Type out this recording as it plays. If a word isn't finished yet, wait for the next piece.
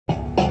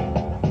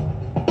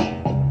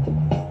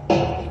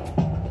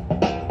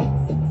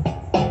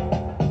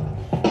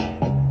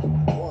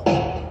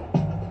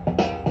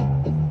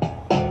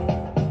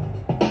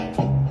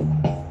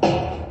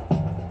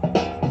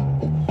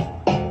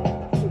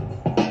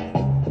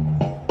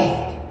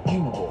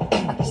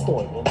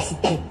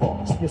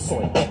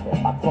soy jefe,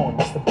 patrón,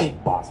 that's the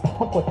big boss.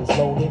 My clip is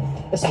loaded,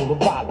 it's full of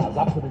balas.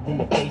 I put it in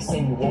your face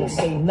and you won't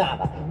say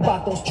nada.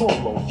 About those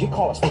cholos, you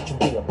call us what you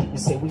will. You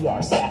say we are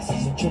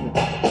assassins and truly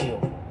got the deal.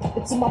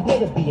 It's in my blood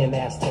to be an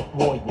Aztec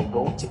warrior.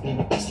 Go to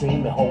any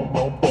extreme and hold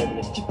no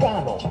barriers.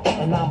 Chicano,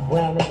 and I'm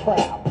brown and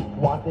proud.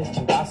 Want this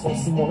chingazo,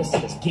 Simona, so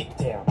let's get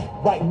down.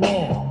 Right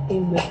now,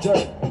 in the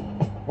dirt.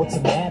 What's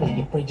the matter?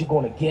 You afraid you're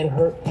gonna get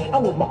hurt?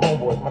 I'm with my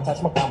homeboys, my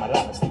touch, my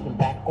camaradas. Keeping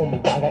back on mi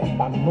ganga y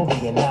pa' mi no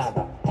diga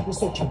nada. Yo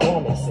soy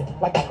chingón ese,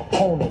 like a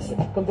Capone ese.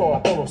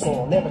 Controla todo, so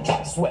don't never try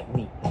to sweat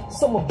me.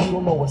 Some of you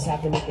don't know what's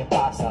happening, que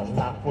pasa. It's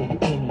not for you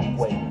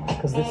anyway,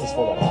 cause this is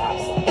for the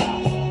raza.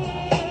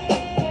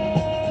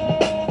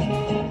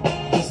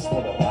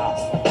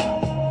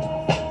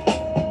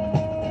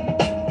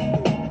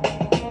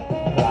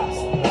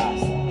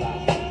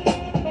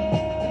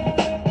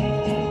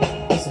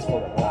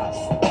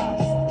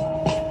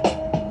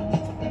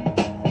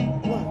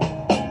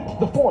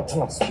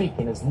 I'm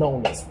speaking is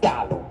known as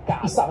galo.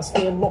 Y sabes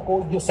que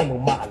loco, yo soy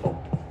un malo.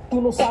 Tú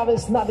no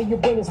sabes nada, your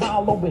brain is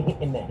hollow. Been hit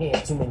in the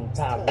head too many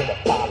times with a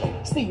follow.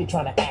 Still you're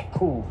trying to act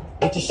cool,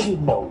 but you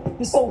should know.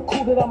 You're so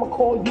cool that I'ma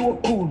call you a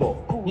culo.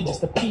 You're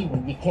just a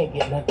peewee, you can't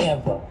get none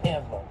ever.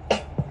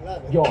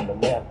 You're on the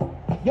level.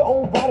 Your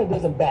own body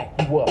doesn't back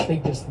you up. They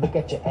just look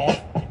at your ass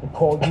and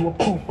call you a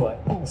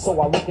pooper. So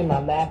I look and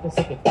I laugh and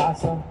say, ¿qué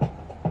pasa?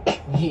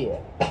 Yeah,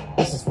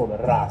 this is for the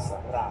raza.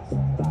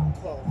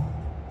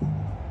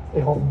 Hey,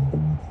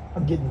 homie,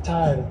 I'm getting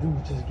tired of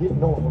dudes just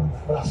getting over on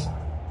the raza.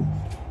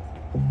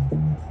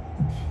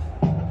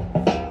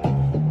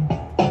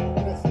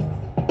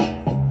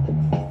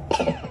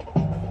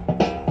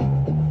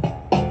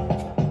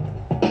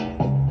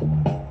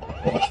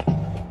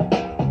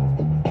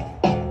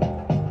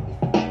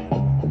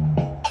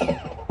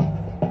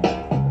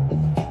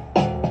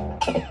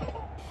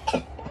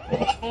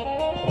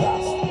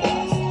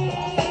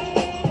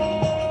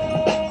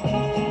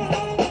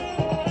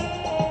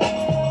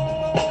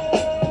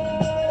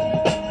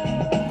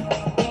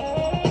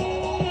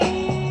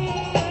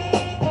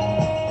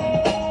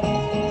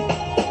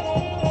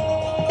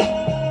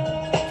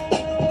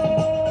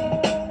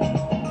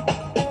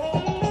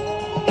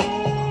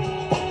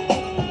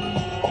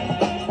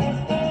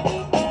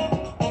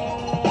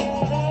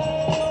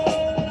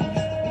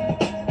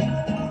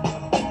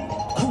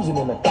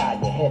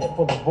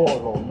 For the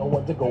Volo, no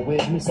one to go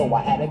with me, so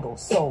I had to go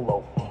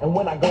solo. And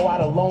when I go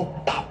out alone,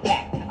 I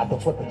pack. I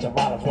don't flip the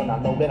javadas when I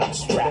know that I'm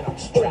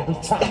strapped. Every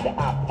time that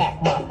I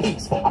pack my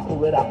piece, I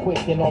pull it out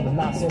quick and all the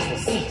nonsense will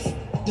cease.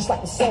 Just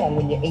like the song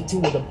when you're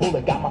 18 with a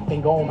bullet, got my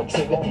finger on the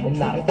trigger and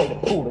not afraid to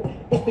pull it.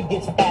 If it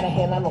gets out of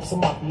hand, I know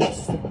some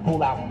mafiosos slip to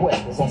pull out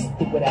weapons on some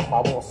stupid ass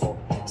baboso.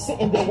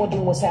 Sitting there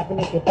wondering what's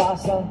happening, ¿qué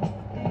pasa?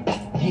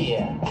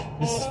 Yeah,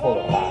 this is for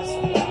the raza.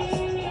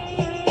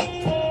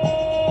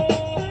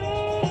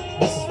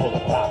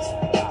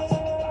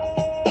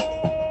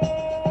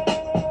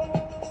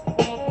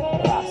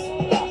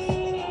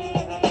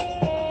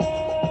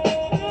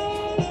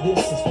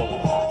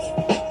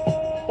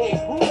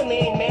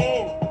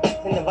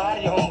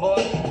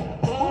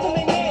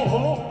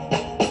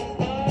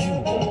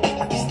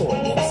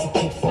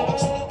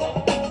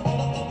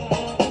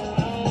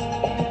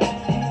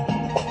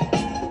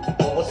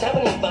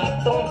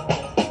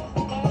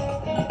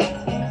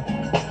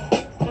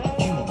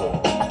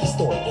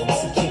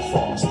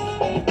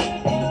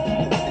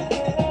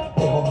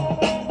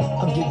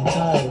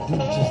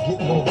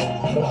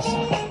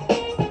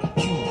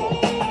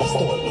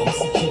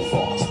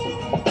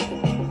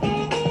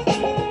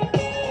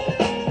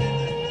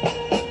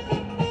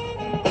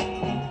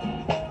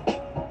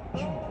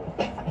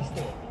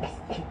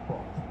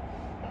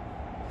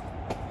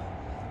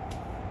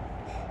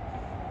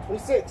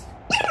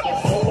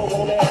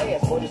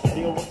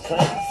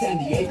 San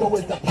Diego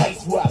is the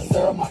place where I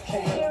serve my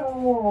cane.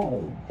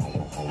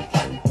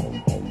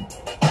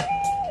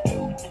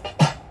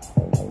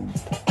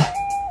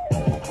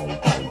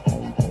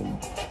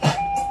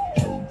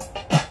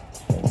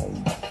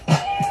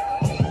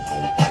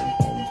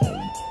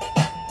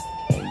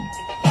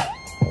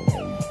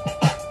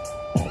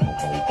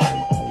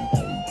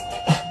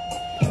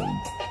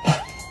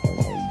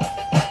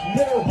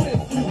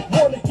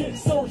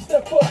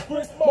 Step up,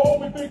 Chris, my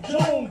homie Big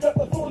June got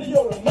the fully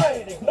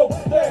automatic, no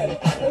static.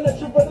 Unless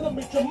you're ready to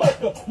meet your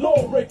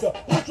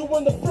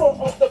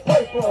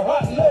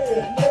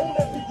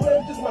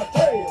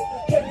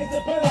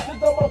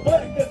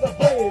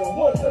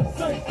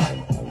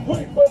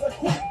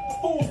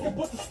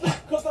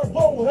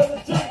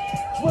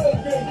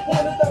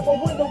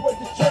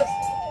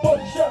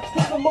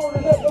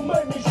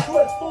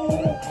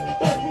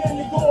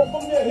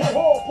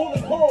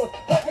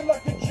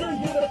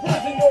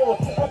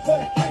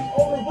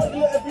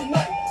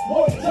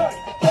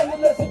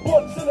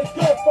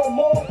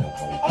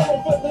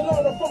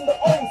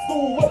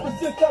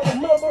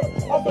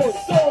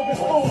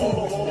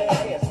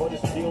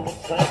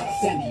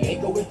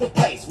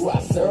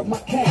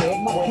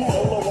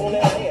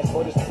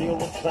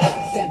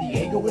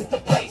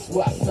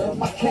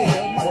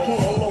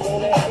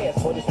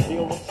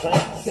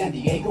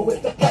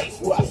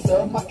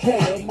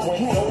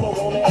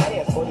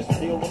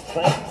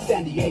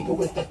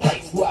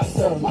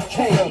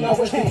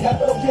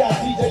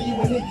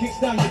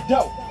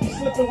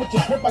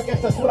got your grip, I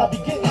guess that's what I be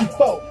getting you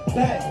for.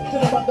 Bang, to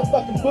the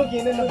motherfucking boogie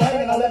and in the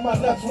bang, and I let my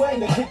nuts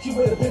swing and hit you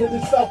with a bit of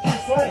this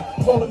Southeast slang.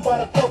 Rolling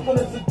by the 4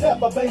 corners of death,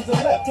 my veins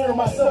are left. Hearing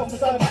myself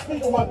inside the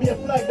speaker while being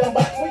flagged down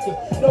by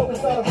tweakers. Dope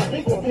inside of a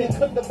beaker, being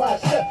cooked up by a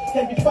chef.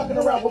 Can't be fucking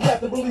around with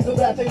that to release a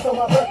bad taste on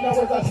my breath. Now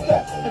as I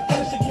step and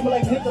finish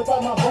accumulating hits up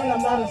on my brain,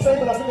 I'm not insane,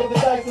 but I figure the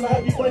dice and I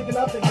have you breaking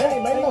out the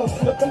game. Ain't no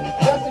slipping,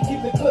 that's to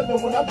keep the clipping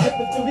when I'm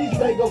dipping through these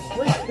Dago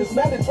streets. It's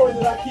mandatory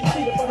that I keep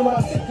feet in front of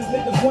my seat, cause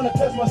niggas wanna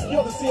test my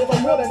skill to see if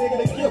I'm real, that nigga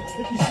to kill.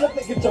 If you slip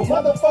it, get your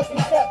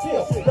motherfucking fat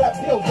pill. Rap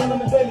deals run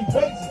on a daily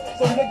basis,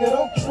 so nigga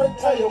don't trick,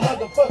 tie your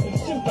motherfucking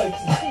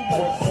shoelaces.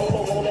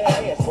 Solo on that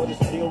ass, but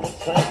it's still the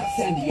same.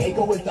 San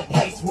Diego is the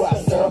place where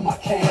I serve my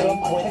cane.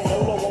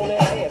 Solo on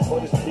that ass,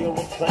 but it's still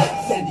the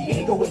same. San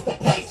Diego is the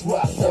place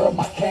where I serve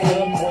my cane.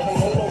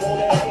 Solo on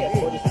that ass,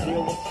 but it's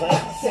still the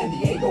same. San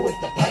Diego is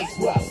the place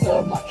where I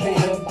serve my cane.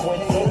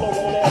 Solo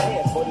on that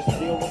ass, but it's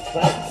still the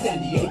same. San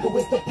Diego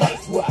is the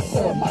place where I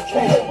serve my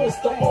cane. It's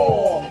the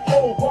R,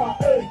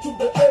 O-Y-A to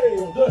the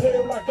L. The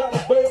hell I got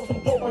a bail,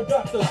 some dope I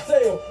got to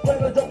sell.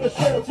 When I drop the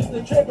shell, see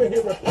the champion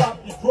here and pop,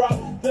 you drop.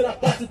 Then I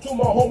pass it to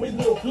my homie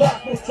Lil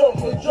Glock. No chunk,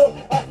 no junk.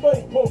 I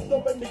fake post,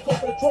 don't make me come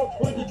in the trunk.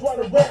 When you try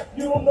to rap,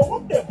 you don't know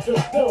I'm never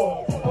just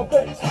done. I'm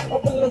bass,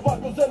 I'm feeling the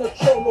vocals and the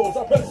cholos.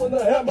 I pass on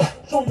the hammer,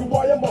 show you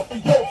why I'm a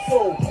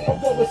fioso.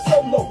 I'm going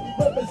solo,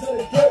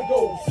 representing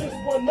Dago.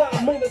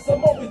 619 minutes,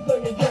 I'm always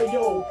playing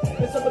yayo.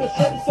 And some of the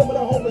shrimp, some of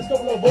the homies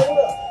coming to roll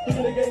up.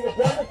 Kicking the gang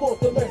around across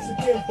the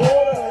Mexican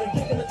border. And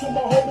kicking it to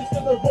my homies,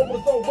 cause the road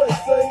was on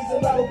West Says.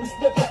 And I don't be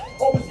slipping,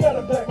 always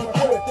gotta back my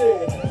foot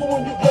there. So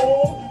when you go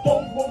home,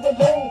 don't roll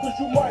alone, cause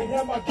you might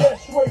have my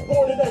gas straight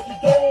pointed at your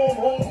dome.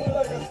 Homie,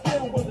 like I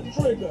still with the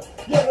trigger.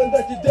 Yelling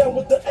that you down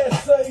with the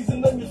essays.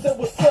 And then you say,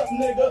 what's up,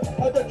 nigga?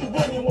 I bet you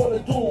really wanna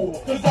do.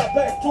 Cause I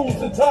back tools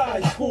since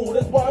high school.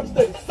 That's why I'm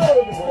steady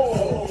serving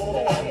for.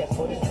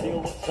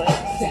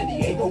 San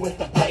Diego is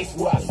the place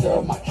where I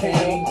serve my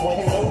cane.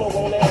 Solo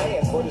on that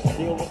ass, but it's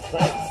still the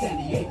same. San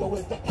Diego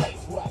is the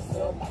place where I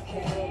serve my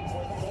cane.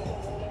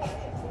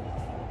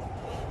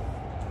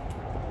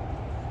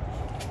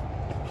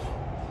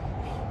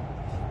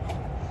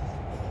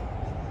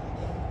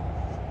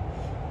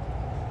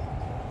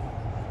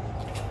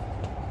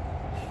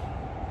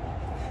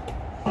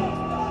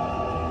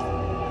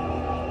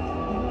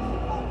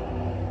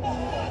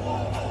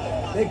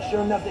 Make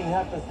sure nothing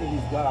happens to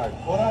these guards.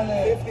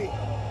 Órale.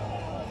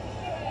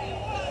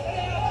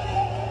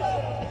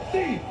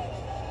 50.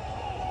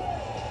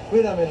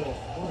 Cuídamelos.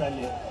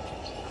 Órale.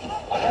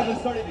 I haven't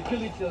started to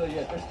kill each other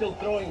yet. They're still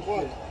throwing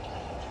shit.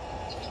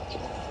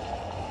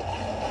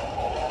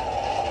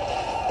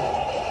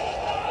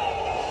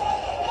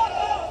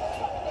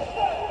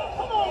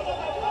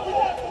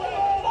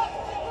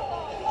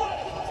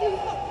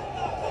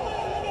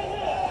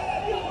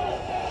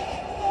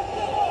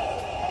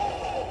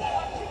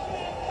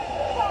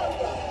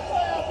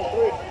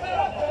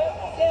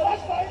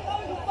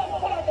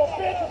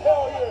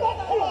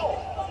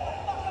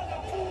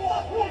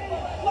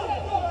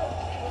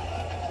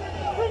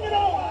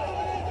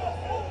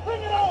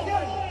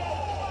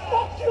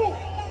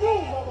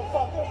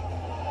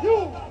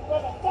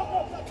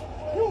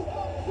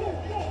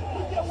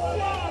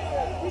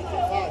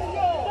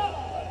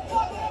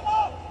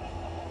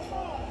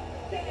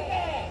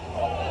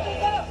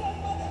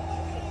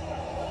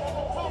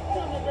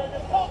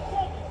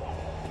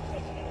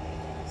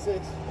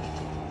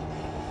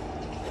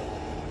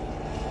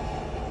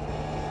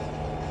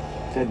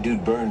 That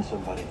dude burned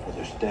somebody for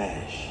their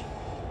stash.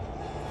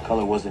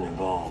 Color wasn't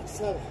involved.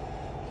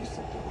 You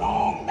sent the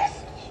wrong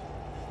message.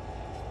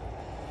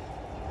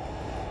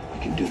 We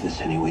can do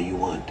this any way you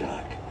want,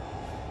 Doc.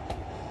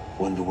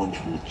 1-to-1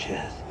 from the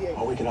chest.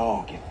 Or we could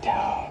all get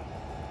down.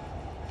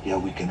 Yeah,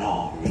 we can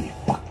all really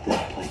fuck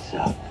this place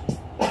up.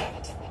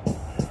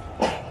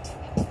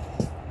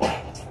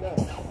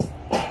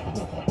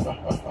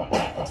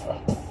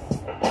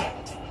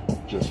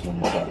 Just when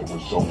you thought it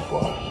was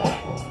over.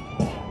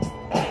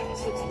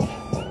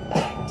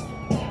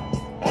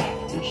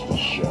 It's the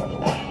shadow.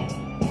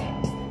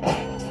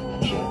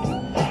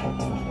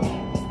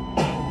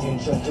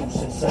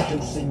 Introducing,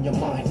 seducing your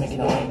mind, making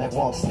a man that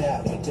walks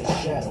down into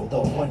shadow. The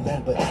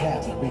one-man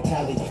battalion,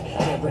 retaliate.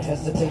 Never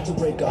hesitate to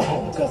break a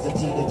home, cause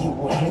it's either you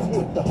or him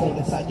with the hole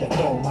inside your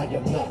dome. I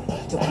am known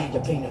to be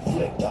your pain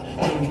inflictor.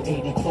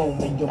 380 chrome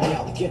in your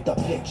mouth, get the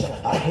picture.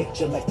 I hit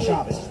you like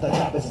Chavez. The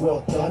job is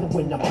well done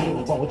when I'm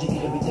through. Why would you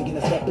even be thinking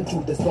of stepping to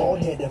this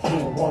bald-headed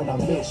fool on a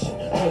mission?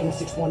 Putting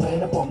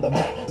 619 up on the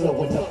map,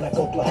 blowing up like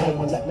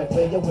Oklahoma, like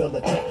McVeigh will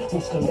attack.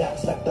 Who's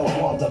collapse like the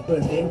wall of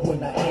Berlin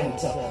when I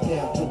enter?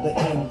 Down to the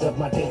end of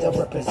my days, I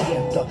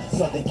represent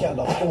Southern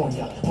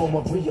California, home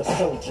of real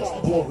soldiers,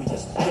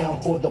 warriors,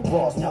 down for the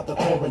bras, now the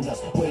coroners,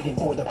 waiting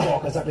for the call,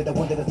 cause I be the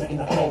one that is making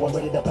the call. I'm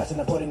ready to pass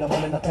and I'm putting them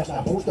all in the past.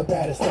 Now who's the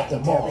baddest of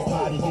them all?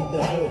 Everybody in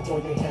the hood, throw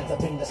your hands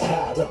up in the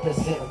sky,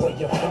 represent where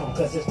you're from,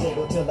 cause it's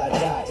legal till I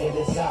die. It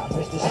is I,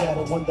 Mr.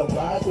 Shadow on the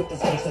rise with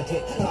this face a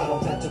hit. I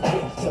don't have to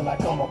quit till I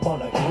come up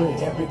on a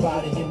grid.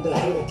 Everybody in the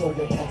hood, throw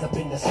your hands up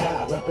in the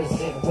sky,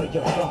 represent where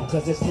you're from,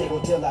 cause it's legal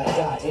till I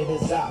die. It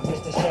is I,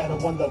 Mr.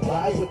 Shadow on the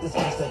rise with this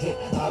gangster hit.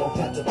 I don't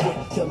have to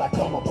quit till I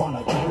come up on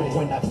a grid.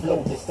 When I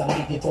flow this, I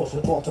leave you folks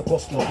with multiple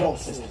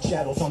sclerosis.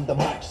 Shadows on the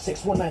mic,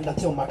 619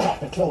 until my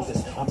coffin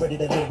closes. I'm ready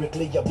to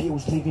lyrically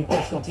abuse, leaving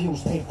folks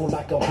confused, painful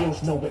like a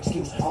bruise, no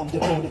excuse. I'm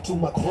devoted to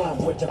my crime,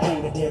 where to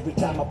put it every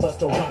time I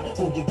bust a rhyme.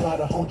 Fool, you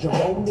gotta hold your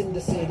own in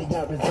the city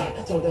I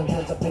resign. Throw them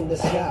hands up in the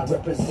sky,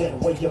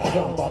 represent where you're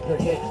from. Bop your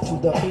head to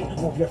the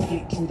beat, move your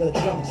feet to the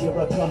drums. Here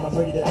I come, I'm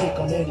ready to take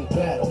on any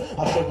battle.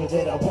 I'll show you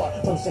that I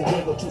walk from San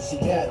Diego to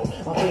Seattle.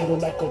 I'm fatal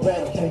like a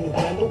rattle, can you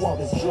handle all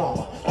this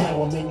drama?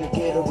 Now I'm in your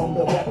gator on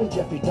the rap with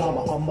Jeffrey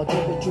Dahmer. I'ma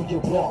give it to you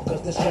raw,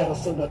 cause this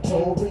shadow's so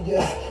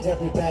notorious.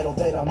 Every battle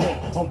that I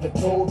make, I'm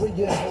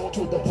victorious.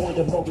 To the point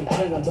of no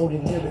return, I'm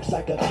loading lyrics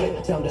like a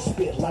clip, down the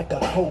spit like a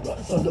cobra.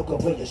 So look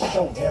away your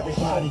show.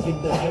 Everybody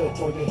in the hood,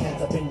 throw your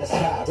hands up in the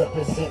sky.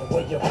 Represent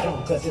where you're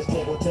from, cause it's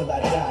stable till I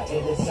die.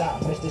 It is I,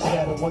 Mr.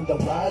 Shadow on the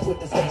rise with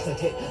this gangster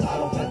hit. I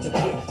don't have to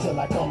quit till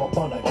I come up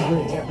on a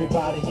grid.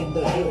 Everybody in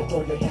the hood,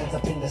 throw your hands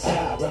up in the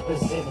sky.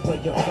 Represent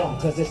where you're from,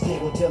 cause it's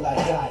stable till I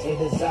die.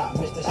 It is I,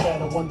 Mr.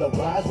 Shadow on the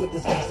rise with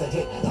this gangster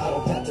hit. I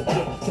don't have to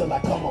quit till I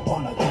come up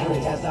on a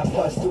grid. As I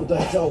bust through the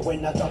door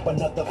when I drop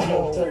another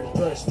flow. Third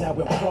verse now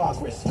in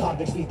progress.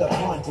 Convicts be the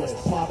Congress.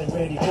 Mobbing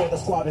ready for the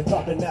squad and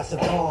dropping massive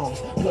bombs.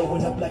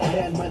 Blowing up like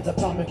landmines,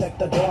 atomic like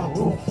the dawn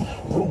roof.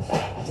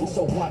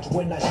 So watch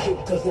when I shoot,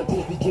 cause the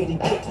fools be getting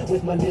kicked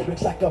with my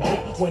lyrics like a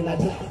boot. When I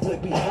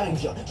look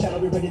behind you, shadow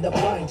be ready to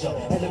blind you.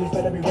 Enemies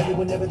better be ready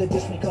whenever they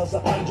diss me, cause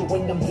I find you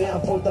when I'm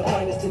down for the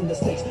finest in the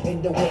stakes.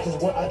 In the woods is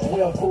where I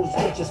dwell, fools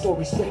get your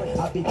story straight.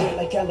 I be great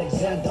like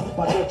Alexander,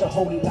 my daughter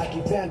holy like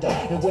Evander.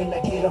 And when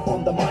I get up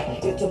on the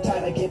mic, it's so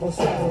tight I give them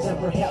saddles. And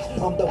perhaps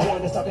I'm the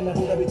one that's talking to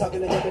who they be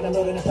talking to, yapping, I'm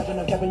loading and stepping,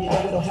 I'm capping. You know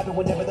it don't happen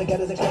whenever the gat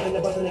is exploding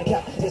and busting and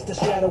cap. It's the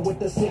shadow with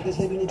the sickness,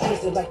 leaving you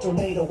twisted like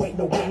tornado. Ain't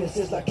no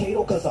witnesses like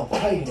Kato, cause I'm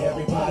paid.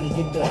 Everybody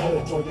in the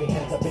hood, throw your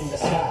hands up in the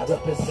sky.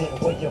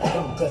 Represent where you're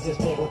from, cause it's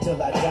stable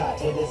till I die.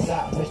 It is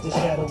I, Mr.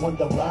 Shadow on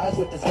the rise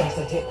with this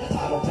gangster hit.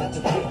 I don't have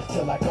to quit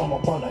till I come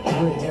up on a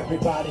grid.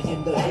 Everybody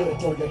in the hood,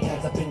 throw your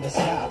hands up in the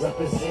sky.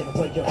 Represent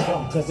where you're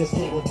from, cause it's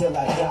stable till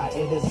I die.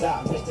 It is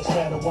I, Mr.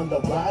 Shadow on the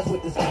rise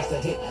with this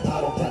gangster hit.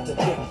 I don't have to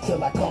quit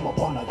till I come up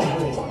on a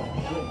grid.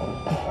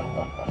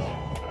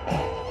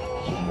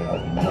 So now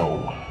you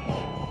know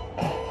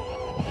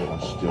that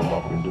I'm still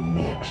up in the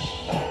mix.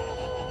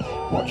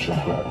 Watch your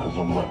back, cause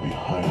I'm right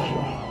behind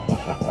you.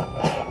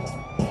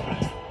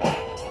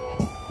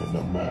 And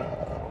I'm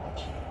out.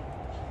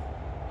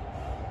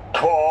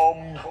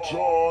 Come,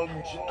 John,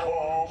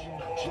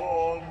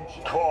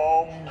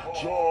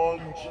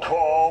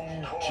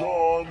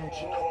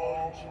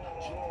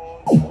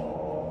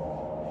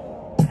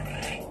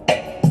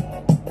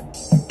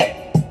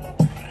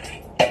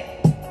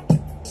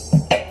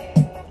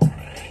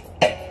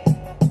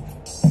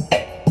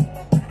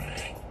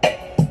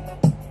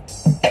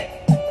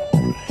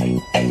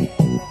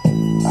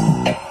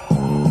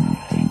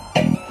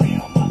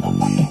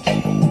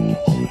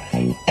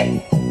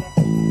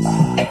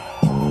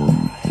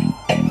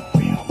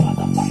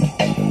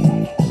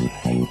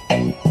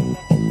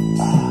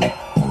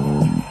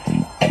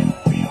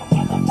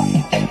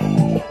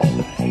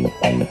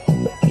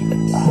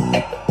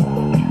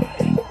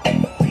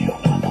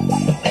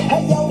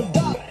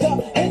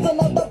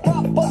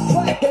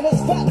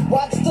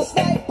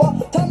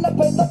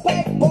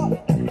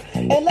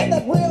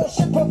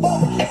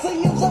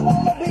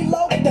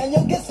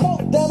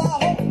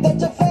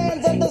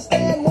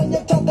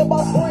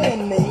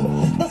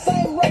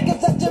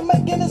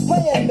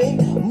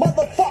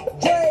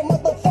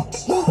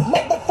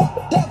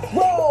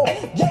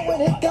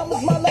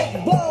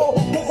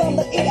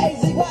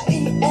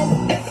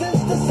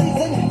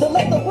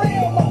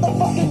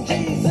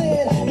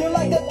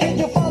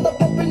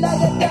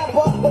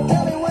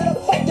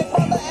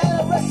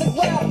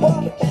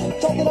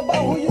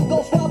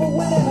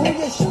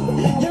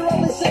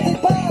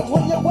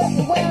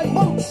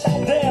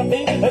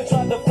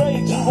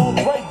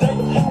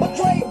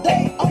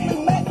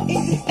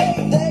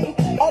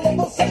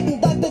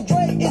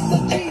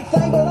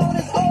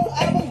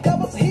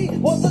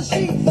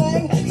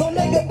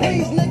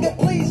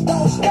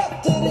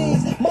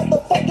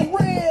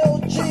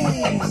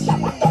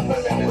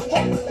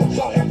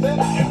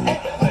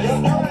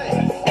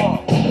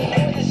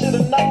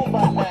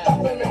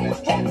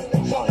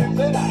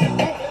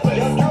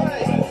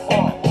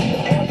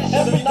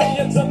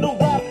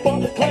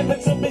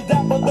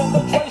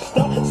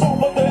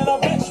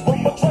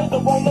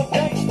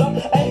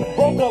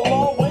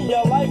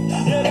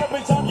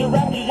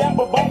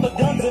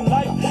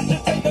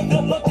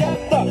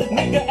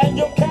 Nigga, and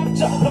you'll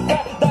capture the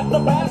fact that the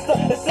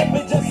bastard is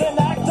simply just an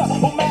actor.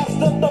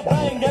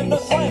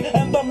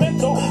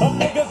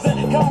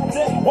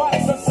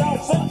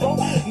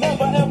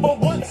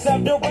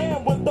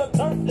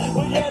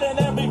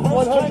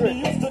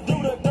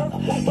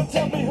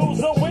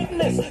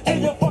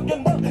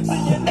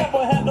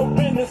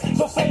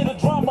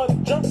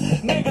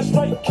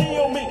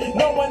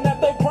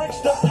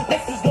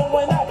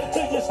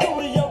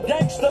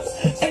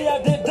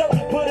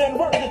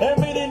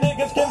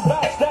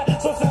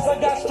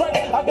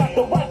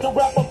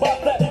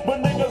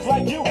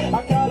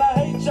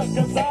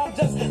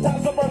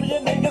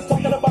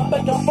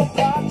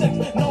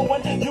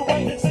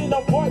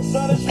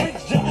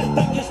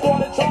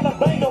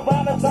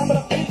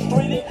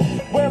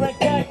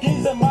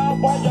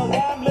 while you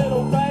rhyme,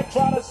 little thing,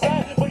 try to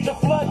sing, but you're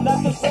flooding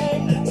at the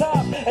same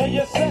time, and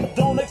your set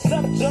don't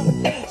accept you.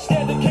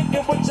 Scared to kick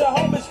it with your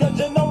homies, cause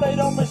you know they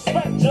don't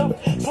respect you.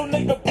 So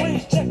nigga,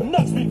 please check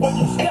nuts before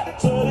you step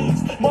to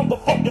these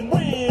motherfucking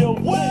real.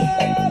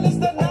 Well, it's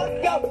the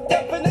knockout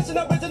definition,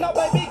 original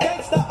baby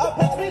gangsta.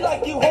 Approach me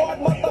like you hard,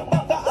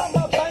 motherfucker. I'm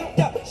a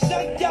banker,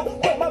 shake ya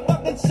with my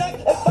fucking shake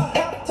if I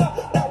have to.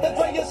 Dr.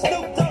 Dre and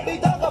Snoop Doggy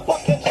Dogg are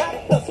fucking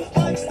actors,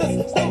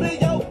 pranksters,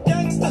 studio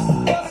gangsters,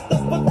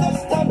 busters. But this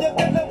time you're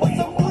dealing with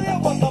some real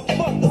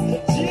motherfuckers.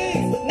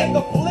 Jeez,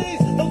 nigga,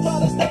 please don't try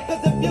to step,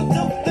 cause if you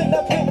do, then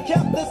that big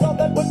cap, that's all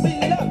that would be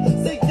left.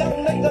 See, young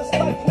niggas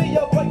like me,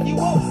 I'll break you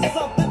off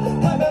something.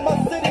 Climbing my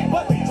city,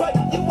 but Drake,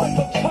 you ain't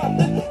for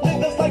popping.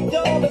 Niggas like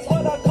y'all is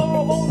what I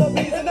call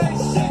wannabes, and ain't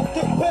shit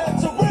compared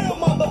to real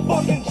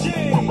motherfucking G's.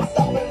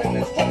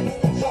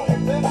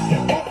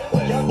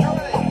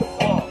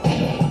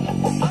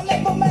 I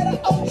never met an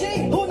OG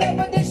who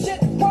never did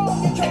shit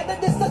wrong. You tried to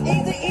diss an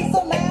easy, so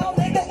now,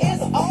 nigga,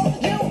 it's on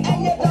you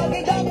and your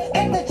doggy dog.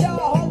 Think that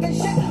y'all hogging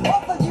shit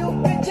off of you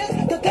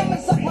bitches. Could come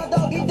and suck my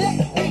doggy dick.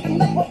 We can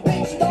make a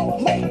bitch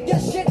don't make your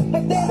shit,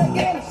 but then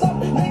again,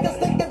 some niggas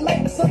think it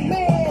makes a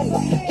man.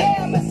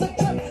 Damn, it's a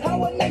trip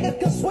how a nigga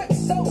can switch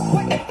so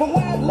quick from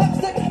wearing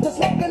lipstick to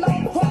smoking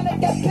on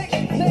chronic at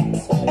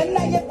picnics. And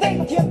now you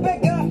think you're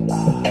bigger,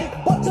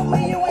 but to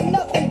me you ain't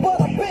nothing but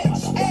a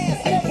bitch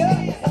ass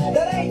nigga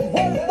that ain't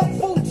worth the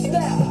food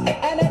stamp.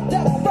 And at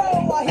death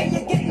row, I hear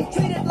you getting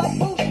treated like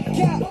boot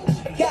camp.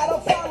 Gotta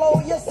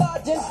follow your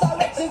sergeant's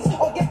directions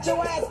or get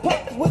your ass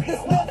popped with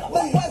this Smith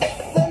and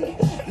Wesson.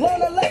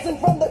 Learn a lesson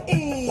from the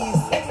E's.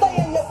 Stay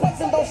in your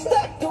place and don't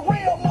step to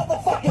real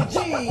motherfucking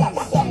G's.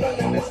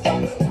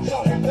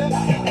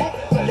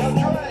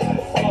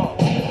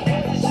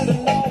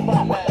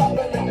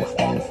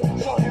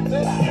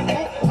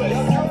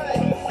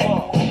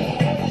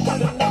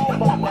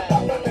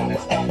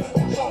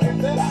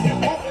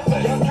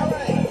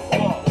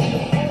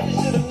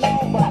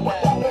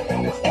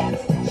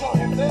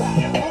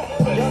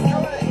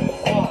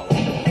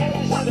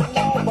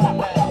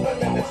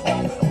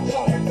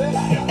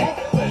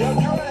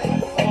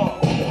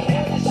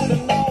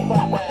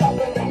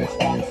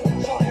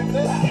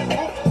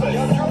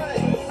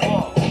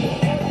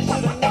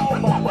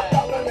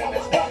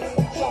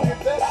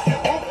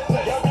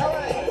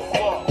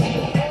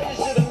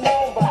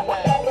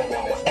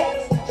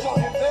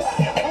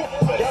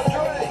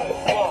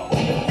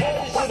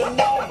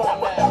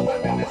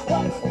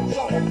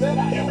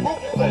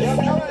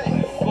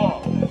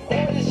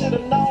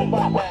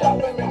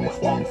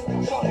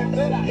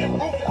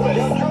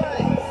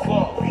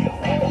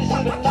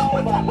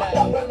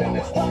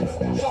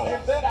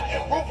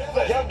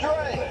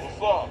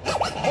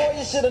 Boy,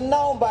 you should have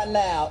known by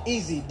now.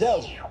 Easy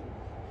dope. Yeah,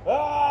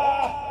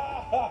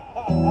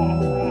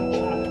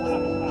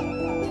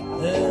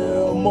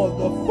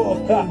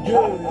 motherfucking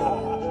yeah.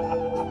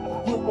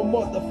 With my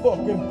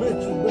motherfucking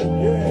bitches, but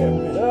yeah,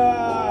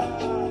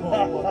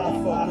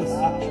 motherfuckers.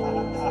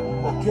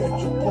 I'll catch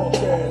your punk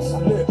ass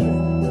slipping.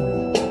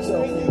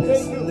 Talking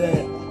this and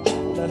that.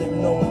 Not even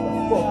knowing what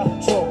the fuck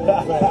you're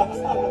talking about.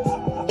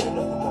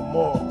 Nothing but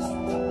marks.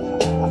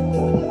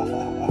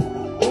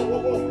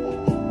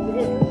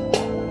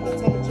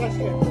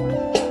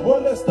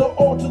 Well, it's the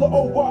R to the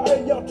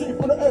O-Y-A-L-T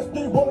from the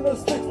SD, one of the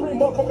 6'3"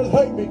 motherfuckers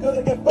hate me, cause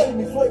they can fade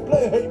me, so they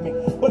play hate me.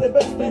 But they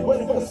best be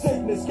waiting for the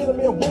sickness, killing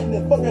me a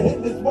witness, fucking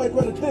hitting this white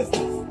right at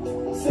distance.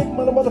 Sick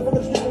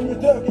motherfuckers giving you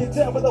dirt, can't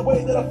tell by the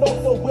way that I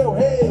thought so well.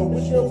 Hell,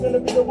 wish you was gonna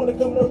be the one to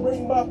come to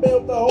ring my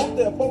bell to hold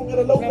that phone, got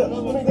a load up.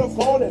 Let me go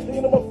calling,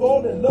 thinking I'm a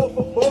falling, love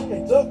for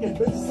fucking, ducking,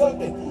 bitch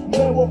sucking.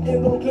 Man walk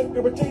in, little clip,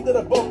 guaranteed that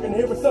I'm bucking,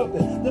 hearing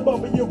something. The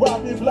bumper you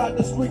rob, you block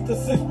the street to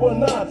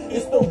 619.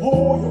 It's the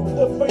royal,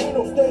 the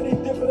fatal, steady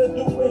dipping and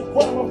doing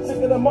crime. I'm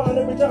sick of the mind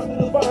every time to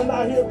the vine.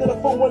 I hear that I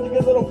fool one to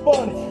get a little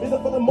funny. Is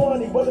it for the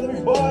money? One of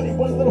everybody,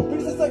 one little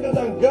piece of second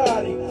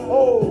Angati.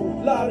 Oh,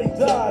 lottie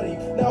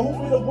dottie. Now who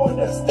be the one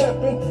that's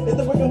stepping? It's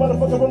the wicked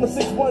motherfucker on the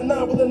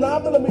 619 with a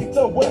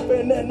 9mm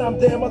weapon. And I'm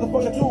damn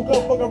motherfucker too,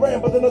 come fuck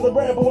around with another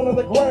brand for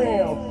another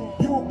ground.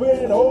 You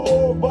been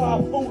hauled by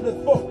food that's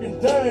fucking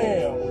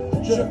damn.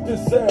 Check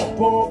this out,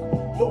 punk.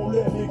 Don't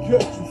let me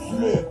catch you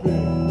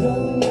slipping.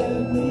 Don't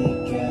let me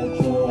catch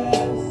your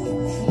ass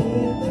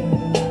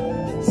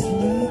slipping,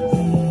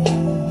 slipping.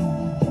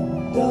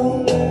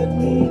 Don't let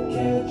me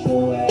catch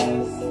your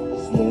ass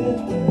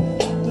slipping.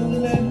 Don't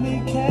let me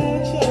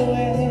catch your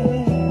ass.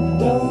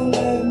 Don't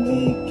let me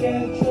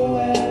catch your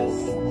ass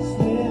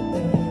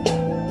slipping,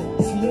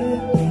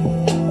 slipping.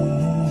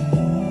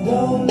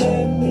 Don't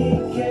let me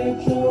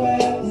catch your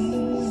ass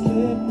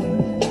slipping,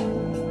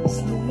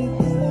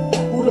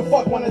 slipping. Who the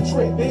fuck wanna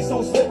trip? Bitch,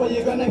 don't slip or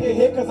you're gonna get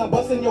hit. Cause I'm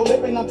busting your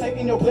lip and I'm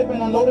taking your clip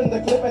and unloading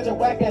the clip at your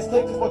whack ass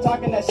clip just for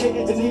talking that shit.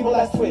 It's an evil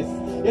ass twist.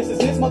 Yes, it's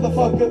this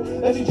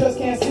motherfucker that you just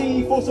can't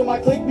see. Fools to my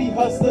click beat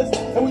hustlers.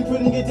 And we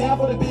putting it down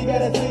for the big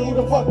ass deal. Who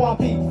the fuck want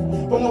beef?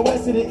 From the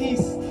west to the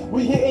east.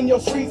 We hitting your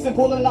streets and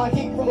pulling our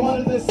heat from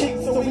under the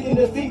seats so we can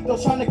defeat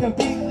those trying to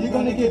compete. You're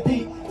gonna get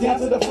beat down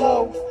to the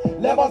flow.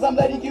 Levels, I'm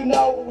letting you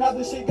know how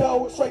this shit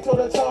go. Straight toe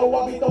to toe.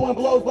 I'll be throwing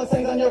blows, blood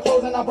stains on your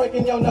clothes, and I'm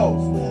breaking your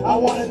nose. I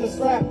wanted to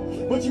scrap,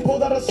 but you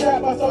pulled out a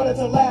strap. I started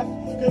to laugh,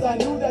 cause I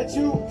knew that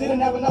you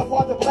didn't have enough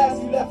heart to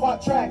blast. You left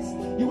hot tracks.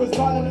 You was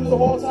gone and knew the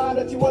whole time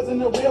that you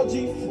wasn't a real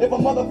G. If a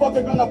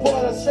motherfucker gonna pull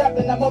out a strap,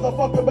 then that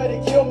motherfucker better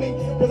kill me,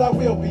 cause I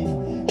will be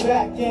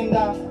back. And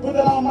I put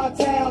it on my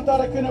town.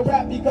 Thought I couldn't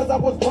rap because I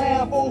was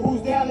brown. Fool,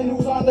 who's down and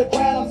who's on the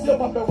ground? I'm still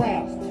bumping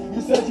rounds.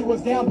 You said you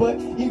was down, but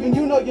even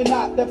you know you're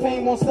not. The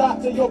pain won't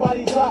stop till your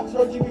body drops.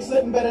 Heard you be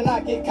slipping, better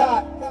not get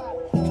caught.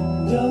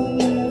 Don't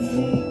let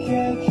me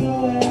catch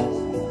your ass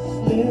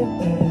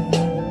slipping,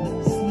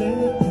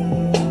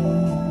 slipping.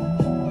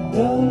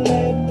 Don't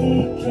let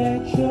me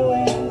catch your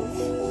ass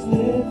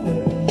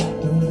slipping.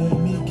 Don't let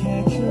me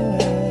catch your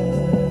ass.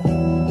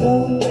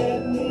 Don't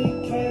let me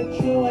catch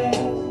your ass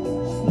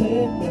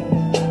slipping,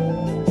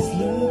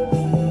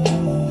 slipping.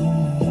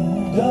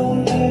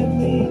 Don't let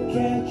me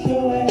catch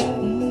your ass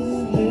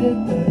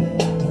slipping.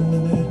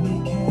 Don't let me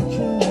catch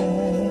your ass.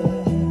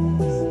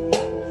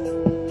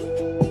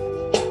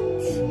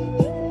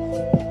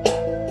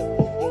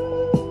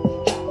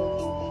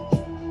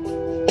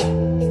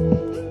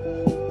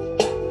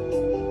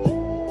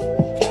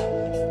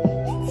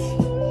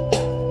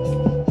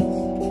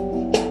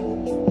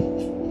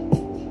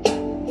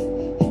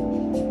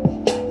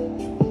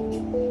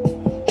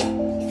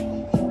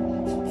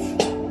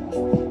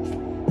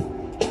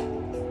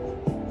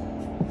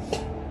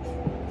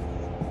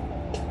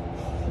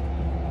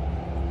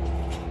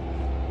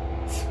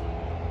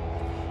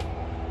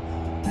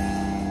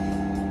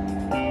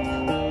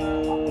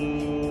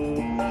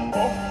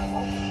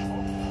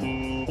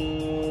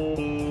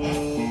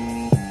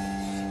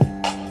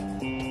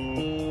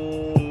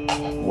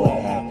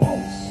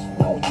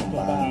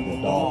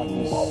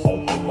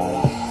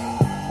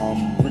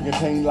 Bringing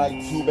pain like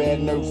two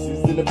bad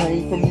nurses, and the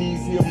pain from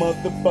these here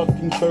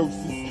motherfucking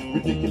verses.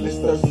 Ridiculous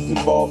thirsts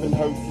involving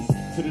hearses.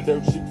 To the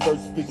dirt shit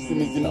first,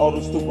 fixing is in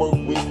autos to work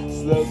with.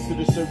 Slugs to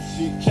the shirt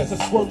shit, just a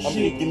squirt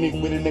shit. I'm picking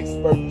it with an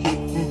expert kit.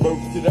 From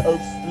birth to the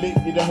earth split,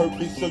 it'll hurt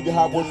bitch. Show you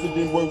how worse it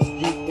than worse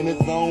get in the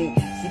zone.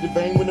 See the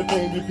vein when the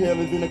pain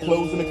repellers in the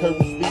clothes and the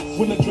curtains bitch.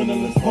 When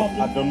adrenaline's pumping,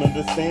 I don't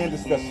understand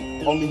discussion.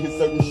 Only hit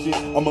certain shit.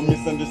 I'm a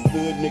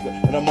misunderstood nigga,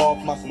 and I'm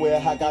off my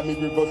square. I got me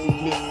reversing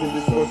clips and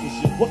dispersing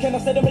shit. What can I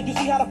say to make you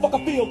see how the fuck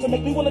I feel? To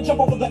make me wanna jump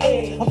over the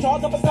edge. I'm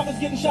charged up and stuff is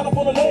getting shot up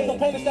on the leg. No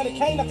pain is static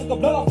cane, I took the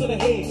blood off to the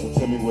head. So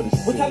tell me what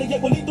it's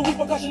retaliate with lethal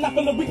repercussion. I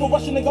feel the reaper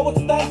rushing and go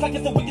into things like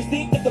it's a wicked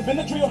stick. If the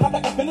Benadryl, how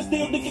back I finna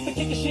steal to get the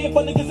kicking shit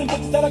for niggas and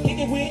bitches that I kick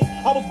it with.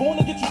 I was born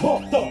to get you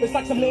bumped up. It's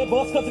like some lead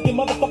bust, cause it get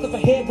motherfuckers a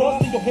head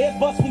rust. And your head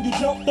bust when you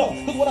jumped up.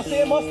 Cause what I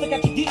said must stick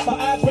at you deep, my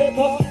eyes red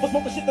plus. But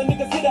smoking shit the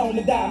niggas hit on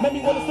and die. Made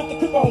me wanna flip the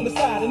clipper on the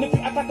side. And if you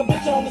act like a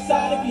bitch on the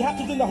side, if we have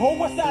to, then the whole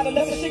west side, and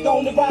let the shit go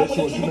on the ride when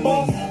the trigger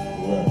bust.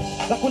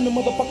 Like when the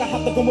motherfucker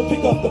have to go and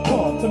pick up the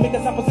pump to make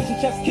that opposition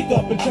chest kick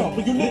up and jump.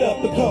 When you lit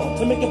up the gun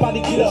to make your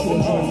body get up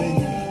and jump.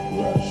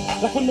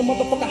 Like when the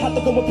motherfucker have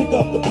to go and pick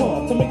up the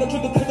pump to make a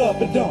trigger click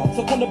up and dump.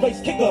 So come the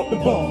bass kick up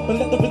and bump and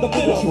let the rhythm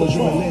fit up the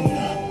drum.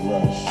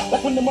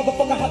 Like when the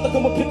motherfucker have to go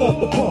and pick up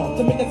the pump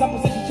to make that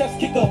opposition chest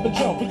kick up and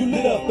jump. When you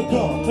lit up the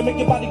gun to make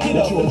your body get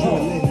up and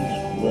jump.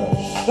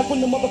 Like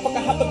when the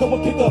motherfucker have to go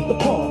and pick up the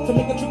pump to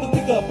make a trigger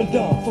kick up and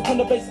dump. So come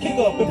the bass kick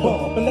up and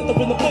bump and let the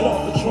rhythm fit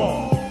off the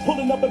drum.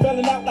 Pulling up and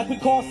bailing out like we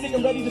car sick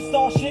and ready to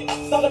start shit.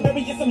 Started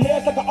burying some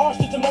hairs like an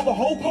ostrich and load the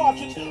whole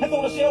cartridge. And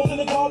throw the shells in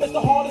the garbage.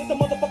 The hardest the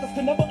motherfuckers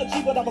can never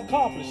achieve what I've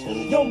accomplished.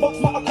 Young bucks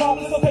my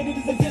accomplice, located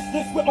his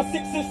existence with my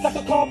sixes like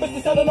a compass.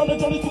 And setting on the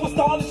journey to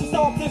astonish and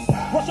start this.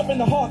 Rush up in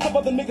the hearts of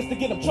other niggas to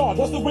get them charged.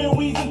 What's the real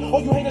reason?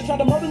 All you haters try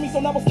to murder me,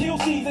 so now it's kill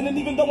season. And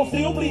even though I'm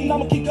still bleeding,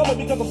 I'ma keep coming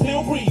because I'm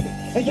still breathing.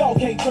 And y'all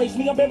can't trace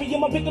me, I'm burying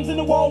my victims in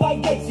the wall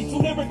like Gacy. Too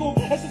lyrical,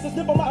 and since it's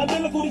nipple my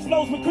umbilical, these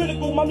flows me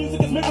critical. My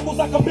music is miracles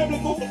like I'm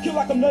biblical. Kill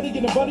like I'm nutty,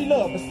 getting buddy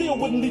love, and still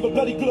wouldn't leave a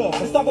bloody glove.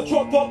 And start the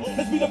truck up,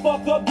 let's beat the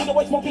fuck up. Get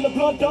away smoking the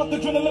blunt duck, the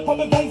adrenaline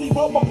pumping veins, he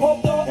broke my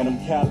pumped up. And I'm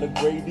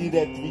calibrated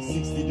at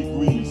 360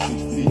 degrees.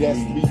 See, that's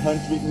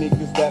 300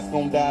 niggas that's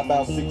gon' die,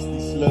 about 60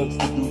 slugs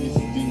to do this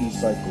deal.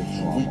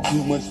 We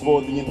too much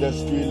for the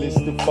industrialists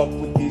to fuck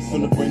with this.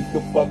 On the brink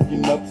of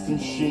fucking up some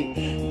shit.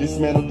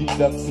 Dismantle,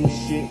 deduct some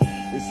shit.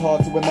 It's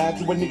hard to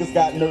imagine what niggas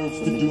got nerves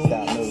to do.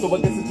 So I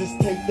guess I just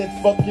take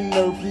that fucking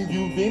nerve from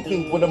you, then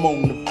think what I'm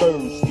on the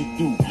first to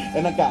do.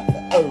 And I got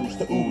the urge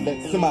to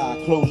let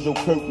somebody close your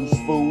curtains,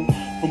 fool.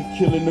 From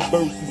killing the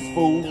verses,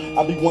 fool.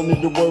 I be one of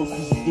the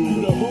worstest,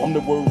 dude. I'm the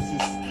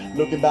worstest.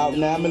 Looking about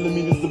 9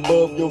 millimeters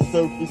above your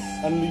surface.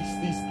 Unleash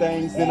these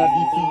things and I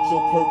defeat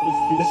your purpose.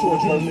 That's your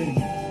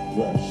adrenaline.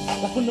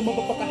 Like when the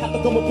motherfucker have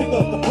to go and pick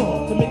up the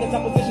pump to make his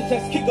opposition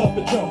chest kick up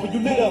and jump. When you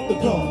lit up the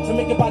gun to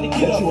make your body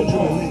get up and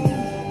jump.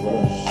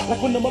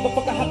 Like when the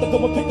motherfucker have to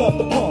go and pick up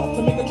the pump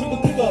to make a trigger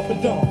kick up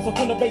and dump. So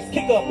turn the bass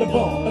kick up and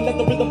bump and let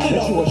the rhythm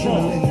fit up the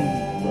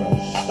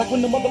drum. Like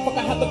when the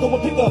motherfucker have to go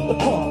and pick up the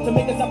pump to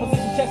make his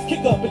opposition chest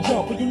kick up and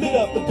jump. When you lit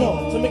up the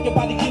gun to make your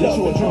body get up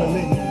and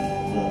jump.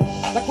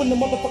 Like when the the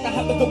motherfucker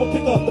have to go and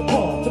pick up the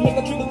pump to make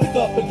a trigger pick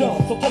up and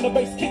dump. So turn the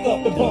bass, kick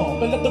up and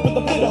bump, and let the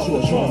rhythm hit up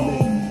the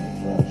drum.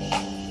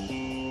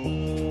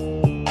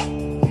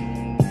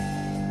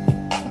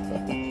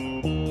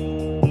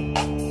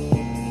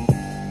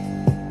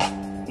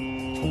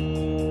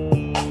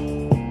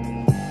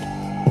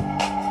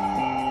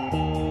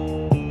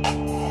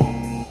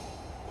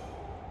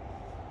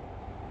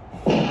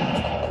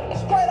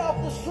 Straight off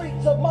the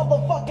streets of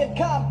motherfucking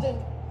Compton.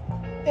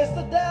 It's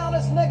the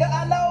downest nigga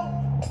I know.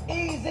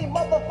 Easy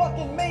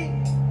motherfucking me.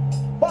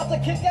 About to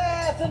kick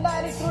ass in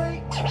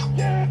 93.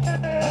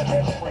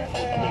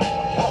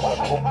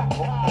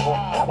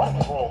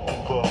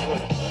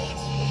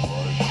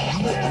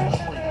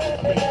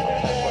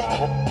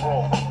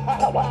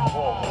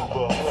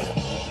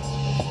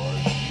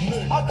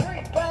 I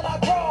creep and I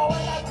crawl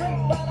and I creep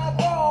and I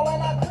crawl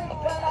and I creep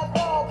and I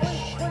crawl,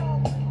 creep, creep.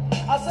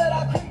 I said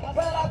I creep and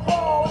I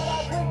crawl and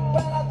I creep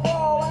and I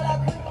crawl and I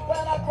creep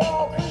and I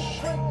crawl, creep,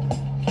 creep.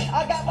 I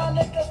got my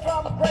niggas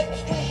from Grape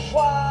Street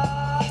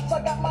Watts.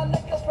 I got my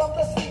niggas from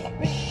the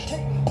CBT.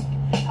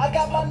 I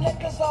got my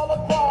niggas all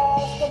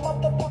across the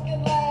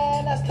motherfucking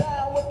land. That's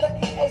down with the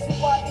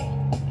EACYE.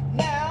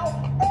 Now,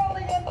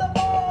 early in the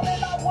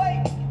morning I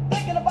wake,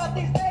 thinking about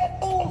these dead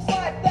fools'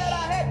 life that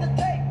I had to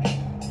take.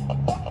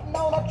 Fucking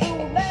on a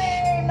true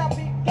name, I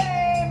beat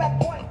game at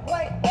point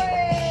blank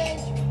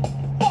range.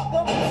 Fuck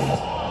 'em.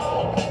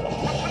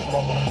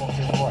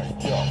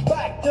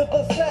 Back to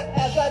the set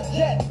as I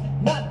jet,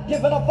 not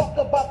giving a fuck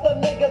about the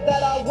nigga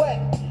that I wet.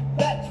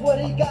 That's what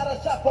he got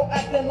a shot for,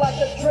 acting like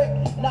a trick.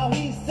 Now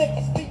he's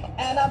 6 feet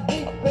and I'm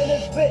deep in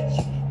his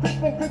bitch.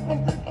 Creeping,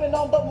 creeping, creeping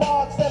on the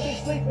marks that be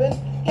sleeping.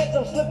 Catch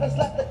him slipping,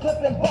 slap the clip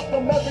and buck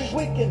him every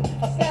weekend.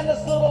 I scan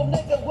this little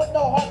nigga with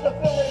no heart to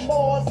feel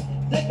remorse.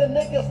 Dig the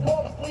nigga's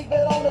corpse, leave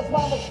it on his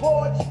mama's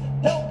porch.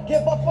 Don't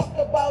give a fuck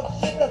about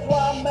shit, that's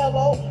why I'm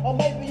mellow. Or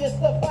maybe it's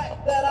the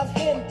fact that I'm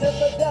kin to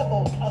the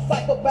devil. A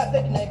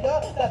psychopathic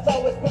nigga that's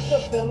always quick to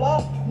filler.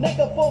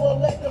 Nigga full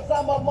of liquors,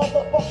 I'm a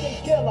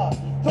motherfucking killer.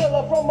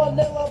 Thriller from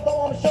Manila,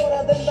 though I'm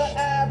shorter than the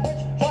average.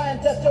 Try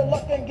and test your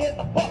luck and get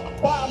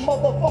bucked by a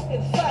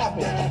motherfucking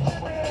savage.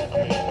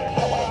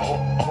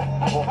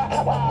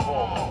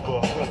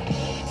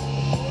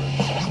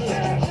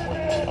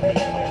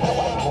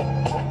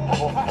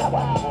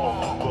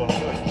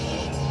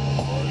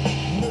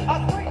 I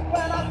creep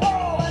and I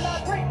crawl and I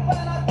creep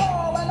and I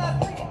crawl and I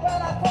creep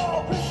and I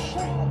crawl, creep,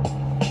 creep.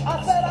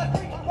 I said I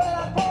creep and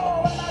I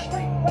crawl and I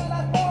creep and I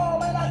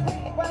crawl and I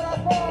creep and I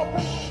crawl,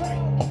 creep,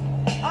 creep.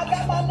 I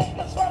got my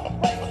niggas from the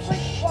Grape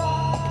Street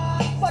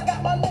Watts. I got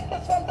my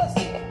niggas from the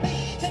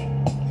CBT.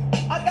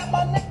 I got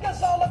my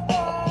niggas all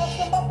across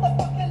the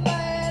motherfucking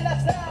land.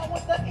 That's down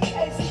with the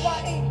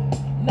EACYE.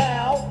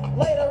 Now,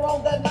 later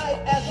on the night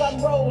as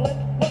I'm rolling,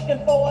 looking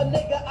for a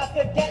nigga I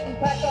could get and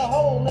pack a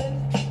hole in.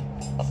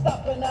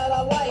 Stopping at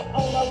a light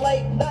on a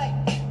late night.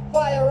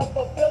 Fire up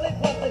a Philly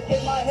plus to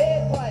get my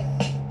head right.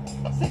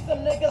 See some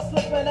niggas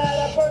slipping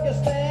at a burger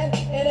stand,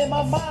 and in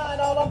my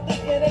mind all I'm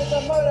thinking is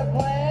a murder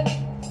plan.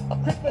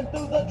 Creeping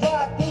through the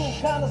drive-thru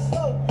kinda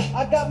slow.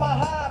 I got my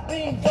high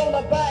beams on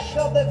the back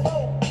of the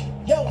boat.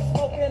 Yo,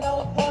 smoking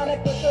on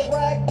chronic with the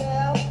rag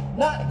down,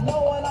 not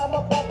knowing I'm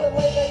about to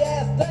lay their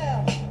ass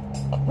down.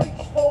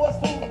 Reach for a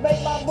food,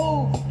 make my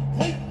move.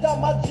 Leaped out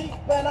my Jeep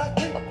and I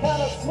creep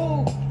kinda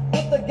smooth.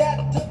 Put the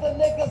gap to the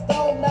nigga's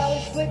dome, now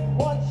he sleep.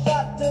 One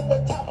shot to the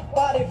top,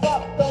 body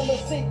flopped on the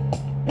seat.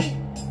 Beat,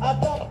 I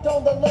dumped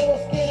on the little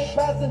skinny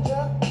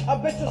passenger. A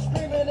bitch was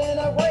screaming in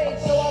a rage,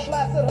 so I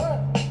blasted her.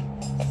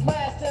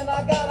 Smashed and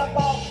I got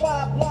about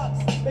 5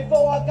 blocks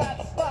before I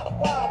got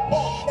stopped by a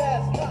punk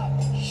ass cop.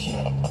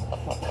 Shit,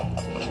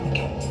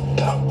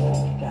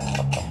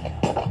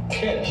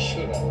 Can't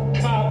shoot a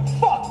cop.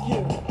 fuck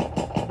you,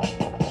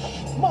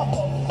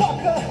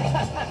 motherfucker.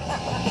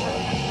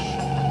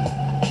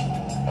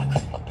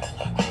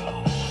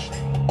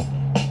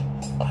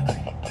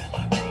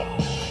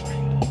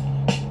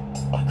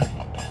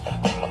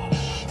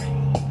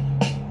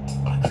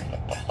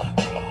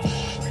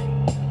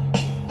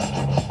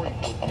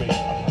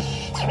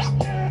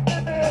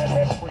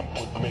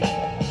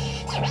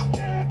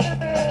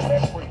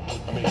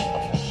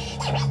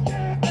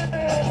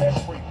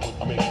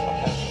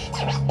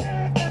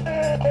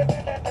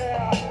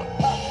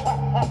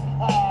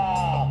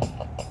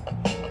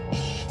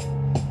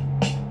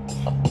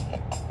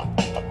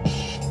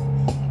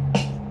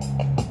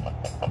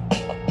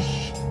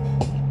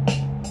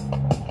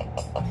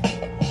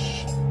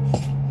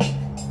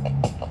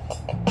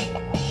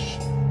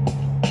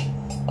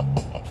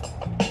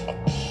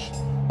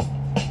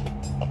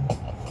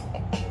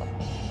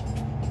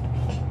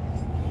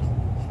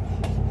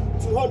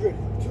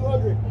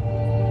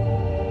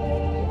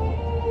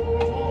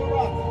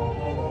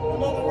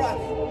 Another rock.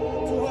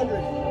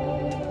 200.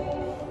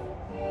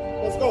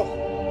 Let's go.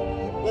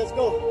 Let's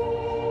go.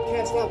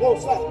 Can't stop, won't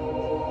stop.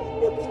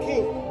 Burpees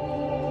king.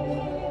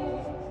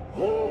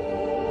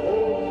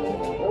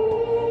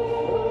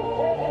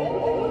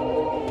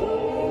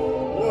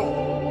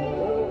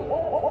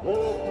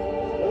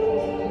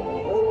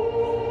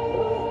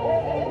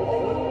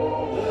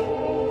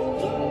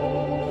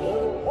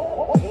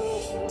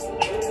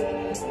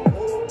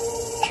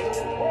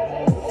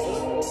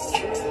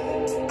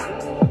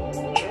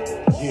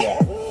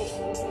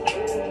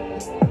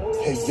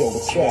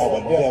 it's now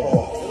or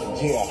never.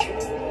 Yeah,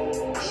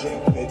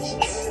 shake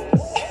bitches.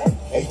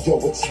 Hey yo,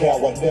 it's now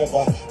or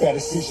never. Bad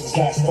decisions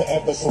last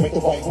forever, so make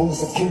the right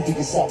moves and prove to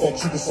yourself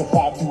that you can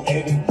survive through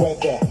any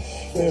weather.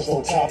 There's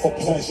no time for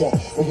pleasure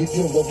when you're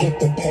dealing with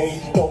the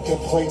pain. Don't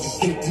complain,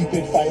 just dig deep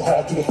and fight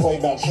hard through the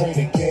flame out, train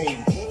and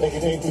game. Make a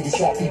name for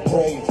yourself, be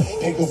brave.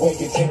 Take the way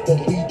and take the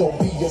lead. Don't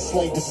be a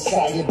slave to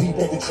society.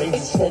 Break the chains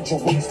and spread your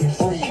wings, be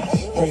free.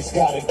 Praise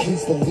God and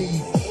please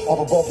believe. Up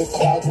above the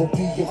clouds will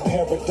be in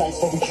paradise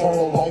for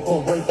eternal life,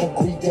 away from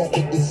greed, death,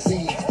 and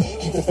disease.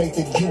 Keep the faith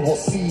and you will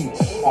see.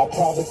 I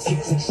promise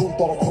it's the truth.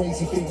 All the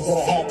crazy things that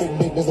are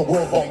happening in the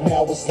world right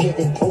now is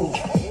living proof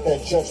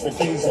that judgment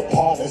days are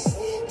upon us.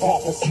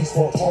 Prophecies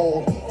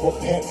foretold.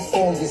 Repent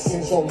for your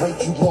sins. Don't wait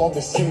too long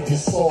to save your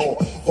soul.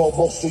 Though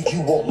most of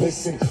you won't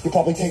listen, you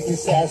probably take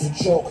this as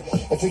a joke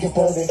until you're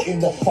burning in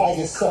the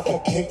fire,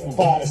 suffocating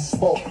by the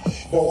smoke.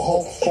 No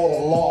hope for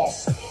the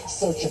lost,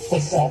 searching for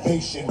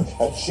salvation.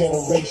 A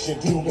generation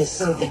doomed to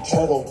serve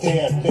eternal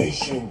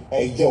damnation.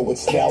 Hey yo,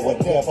 it's now or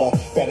never.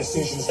 Bad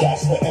decisions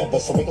last forever,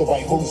 so make the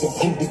right moves and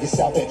prove to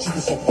yourself that you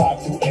can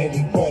survive through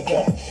any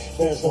weather.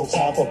 There's no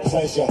time for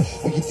pleasure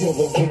when you're dealing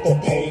with the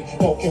pain.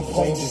 Don't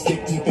complain, just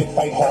dig deep and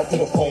fight hard to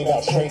the flame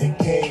out, train and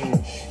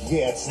game.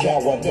 Yeah, it's now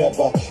or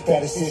never.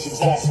 Bad decisions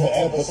last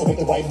forever, so make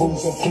the right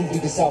moves and prove to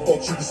yourself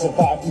that you can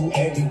survive through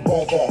any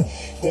weather.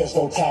 There's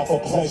no time for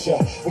pleasure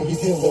when you're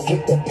dealing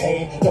with the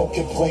pain. Don't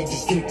complain,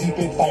 just dig deep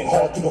and fight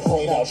hard through the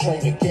flame out,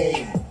 train the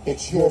game.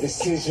 It's your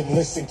decision,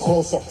 listen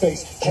close or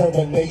face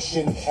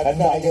termination,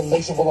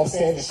 annihilation while I'm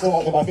standing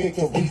strong in my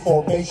victory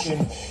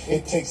formation.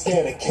 It takes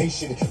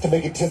dedication to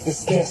make it to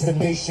this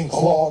destination,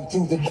 clawing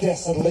through the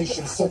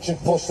desolation, searching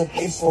for some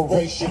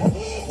inspiration.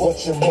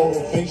 What's your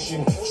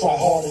motivation? Try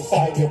hard and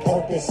find your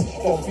purpose.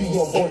 Don't be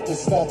a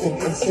worthless nothing,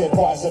 instead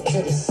rise up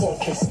to the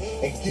surface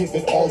and give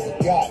it all you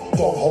got.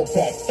 Don't hold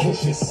back,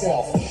 push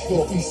yourself.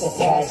 You'll be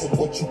surprised at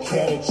what you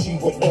can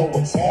achieve with no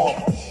one's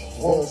help.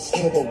 Words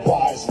to the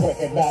wise,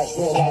 recognize,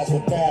 realize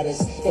what matters.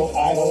 Don't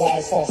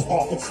idolize false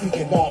prophets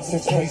speaking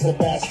nonsense, praise the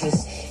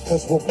masters,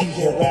 cause we'll be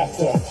here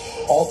after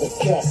all the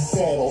dust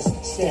settles.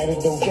 Standing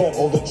the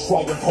rebel, the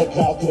triumph heard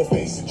loud to the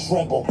bass and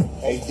treble.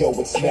 Hey yo,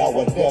 it's now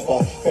or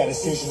never. Bad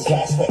decisions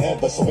last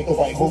forever, so make the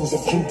right moves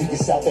and prove to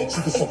yourself that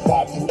you can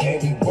survive through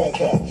any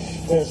weather.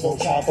 There's no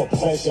time for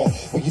pleasure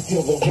when you're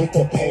dealing with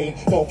the pain.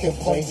 Don't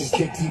complain, just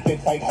dig deep and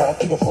fight hard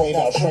through the flame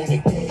out, train the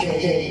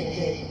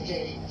game.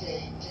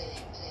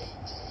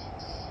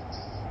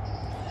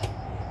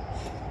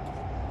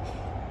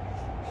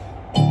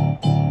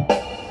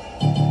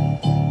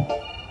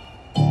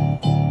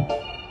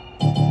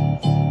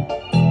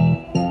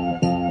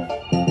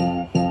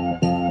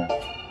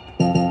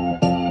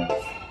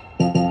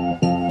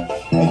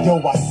 Yo,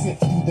 I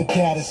sift through the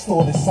data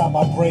stored inside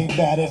my brain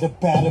matter to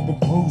batter and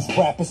bruise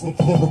rappers with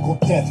lyrical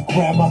death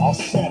grammar. I'll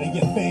shatter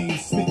your fame,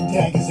 spit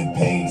daggers in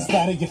pain,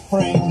 splatter your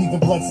frame, leaving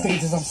blood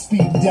stains as I'm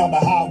speeding down the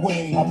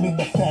highway. I'm in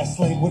the fast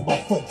lane with my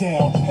foot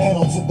down,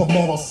 pedal to the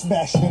metal,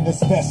 smashing in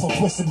this vessel,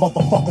 twisting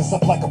motherfuckers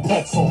up like a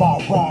pretzel. My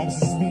rhymes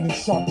is mean and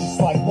sharp, just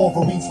like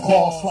Wolverine's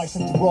claw,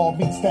 slicing through raw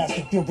meats fast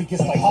and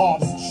furious like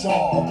Hobbs and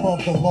Shaw.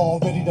 Above the law,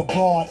 ready to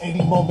brawl at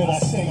any moment. I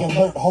stay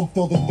alert, home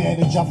field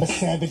advantage. I'm a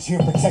savage here,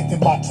 protecting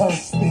my turf.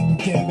 Spitting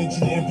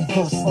damage in every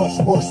verse, much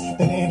worse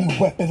than any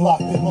weapon.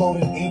 Locked and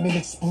loaded, aiming,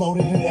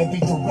 exploded in every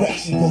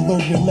direction. You'll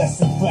learn your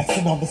lesson,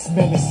 flexing on this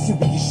menace.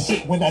 Serious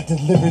shit when I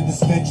deliver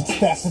this vengeance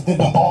faster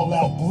than an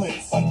all-out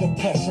blitz. Under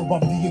pressure,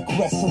 I'm the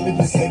aggressor in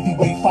this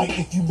heavyweight fight.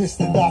 If you miss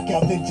the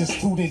knockout, then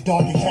just tune in,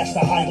 dog, and catch the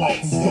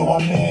highlights. Yo, I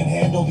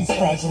manhandle these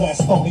fragile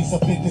ass phonies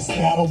up in this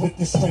battle with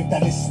the strength I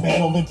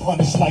dismantle and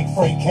punish like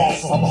Frank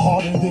Castle. I'm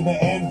harder than an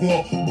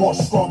anvil, more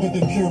stronger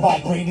than pure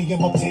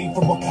vibranium, obtained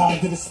from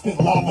Wakanda to spit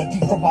lava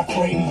deep from my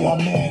cranium. I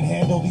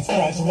manhandle these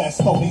fragile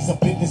ass phonies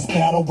up in this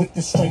battle with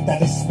the strength I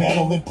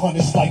dismantle and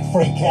punish like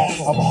Frank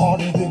Castle. I'm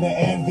harder than an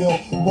anvil,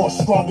 more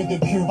stronger than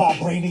pure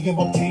vibranium,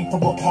 obtained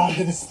from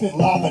Wakanda to spit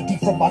lava deep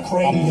from my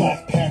cranium. I'm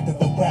Black Panther,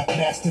 the rap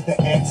master, the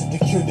answer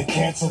to cure the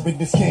cancer in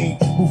this game.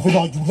 Moving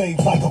on you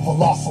lanes like a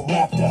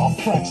velociraptor. I'll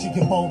fracture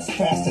your bones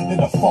faster than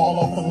a fall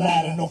off the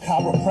ladder. No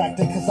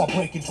chiropractor, cause I'll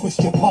break and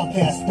twist your punk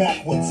ass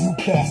backwards. You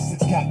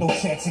bastards got no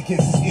chance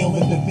against this ill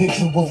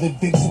individual,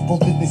 invincible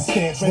in this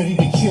stance, ready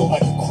to kill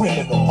like a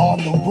criminal. On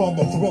the run,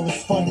 the thrill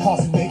is fun,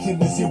 cause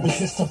making is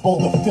irresistible.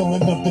 The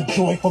feeling of the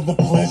joy from the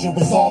pleasure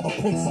is all the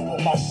principle.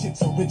 My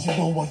shit's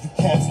original, while you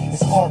cats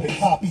is carbon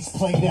copies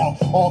played out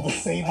all the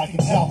same. I can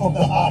tell from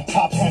the odd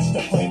top, catch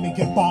the flame and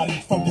get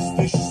bodied from this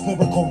vicious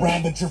lyrical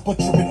ravager,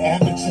 butchering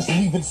amateurs,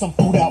 leaving some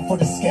food out for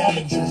the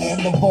scavengers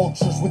and the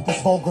vultures with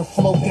this vulgar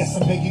flow,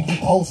 decimating you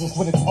posers.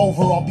 When it's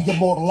over, I'll be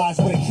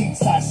immortalized with a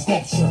king-size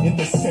sculpture in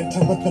the center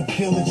of the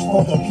village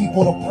for the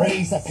people to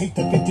praise. I paint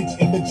the vintage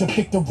image of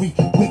victory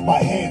with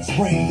my hands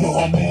raised. Yo,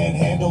 I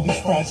manhandle these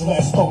fragile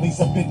ass phonies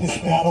up in this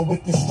battle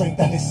with the strength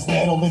that is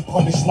metal and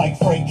punished like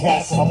Frank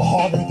Castle. I'm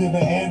harder than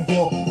an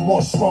anvil,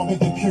 more stronger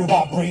than pure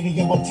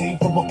vibranium, obtained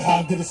from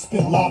Wakanda to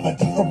spit lava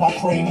deep from my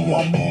cranium.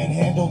 I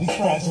manhandle these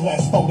fragile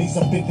ass phonies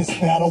up in this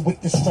battle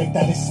with the strength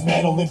that is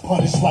metal and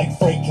punished like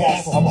Frank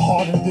Castle. I'm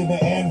harder than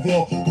an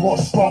anvil, more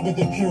stronger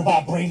than pure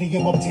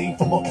vibranium, obtained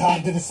from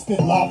Wakanda to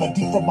spit lava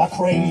deep from my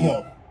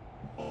cranium.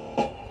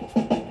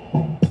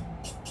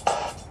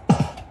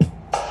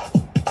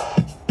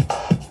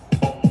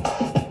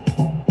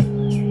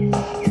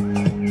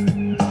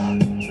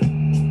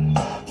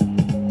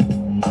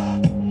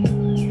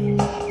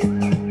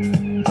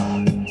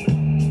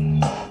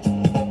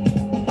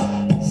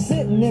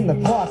 In the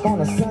park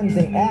on a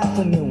Sunday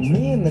afternoon,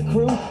 me and the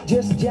crew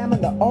just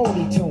jamming the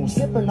oldie tune,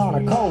 sipping on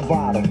a cold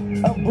bottle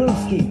of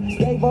brewski.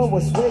 Gave over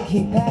a swig,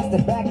 he passed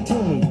it back to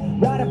me.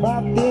 Right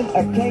about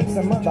then came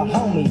some other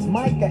homies,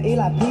 Micah,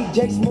 Eli, Pete,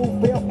 Jake,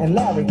 Smooth, Phil, and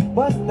Larry.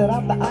 Busted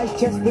out the ice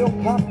chest, Phil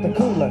popped the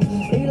cooler.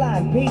 Eli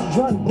and Pete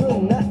drunk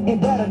brew, nothing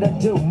better to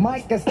do.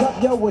 Micah's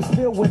cup, yo, was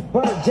filled with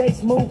bird. Jake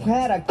Smooth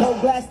had a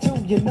cold glass too,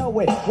 you know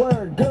it.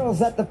 Word,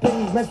 girls at the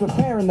picnic mess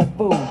preparing the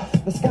food.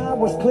 The sky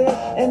was clear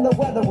and the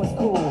weather was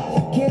cool.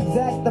 Kids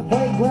at the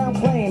playground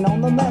playing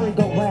on the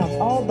merry-go-rounds.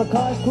 All the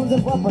cars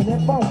cruising, bumping their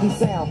funky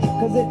sound.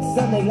 Cause it's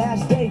Sunday,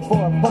 last day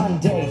for a fun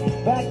day.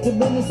 Back to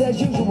business as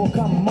usual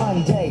come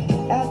Monday.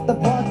 At the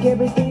park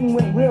everything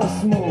went real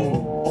smooth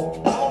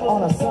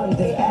on a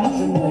Sunday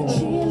afternoon.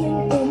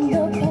 Chilling in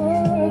the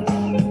park,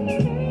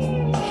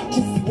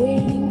 just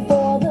waiting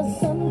for the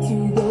sun to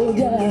go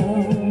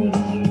down.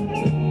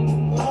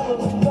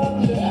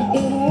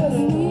 It was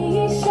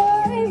me,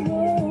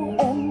 Shiro,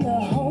 and the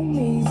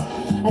homies,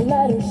 a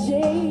lighter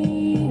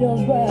shade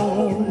of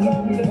brown.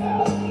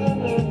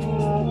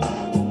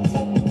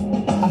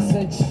 I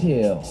said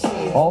chill.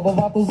 All the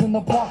vatos in the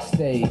park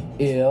stay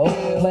ill.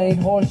 Playing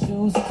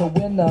horseshoes to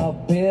win a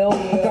bill.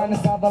 The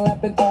garnets are the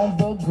lapping on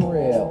the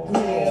grill.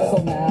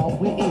 So now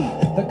we eat.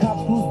 The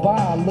cops cruise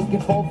by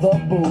looking for the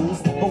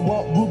booze. But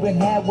what Ruben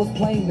had was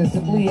plain and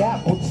simply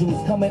apple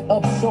juice. Coming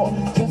up short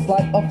just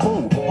like a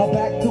fool. Her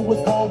back to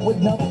his car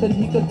with nothing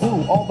he could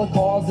do. All the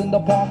cars in the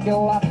parking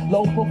lot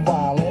low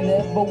profile. And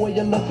everywhere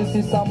you look you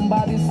see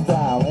somebody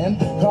styling.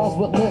 Cars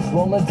with lifts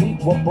rolling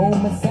deep with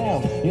booming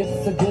sound.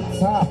 It's a good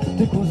time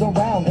to cruise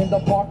around in the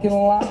parking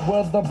lot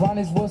where the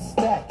brownies were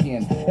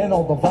stacking. And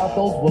all the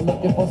vatos were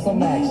looking for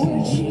some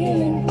action.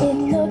 Chilling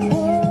in the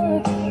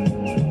park,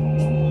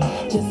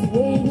 just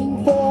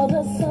waiting for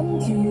the sun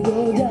to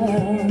go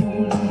down.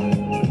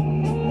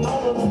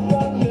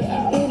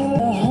 It was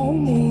the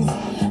homies,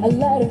 a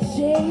lighter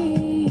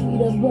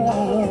shade of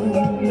brown.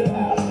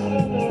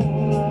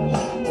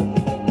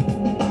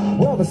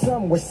 Well, the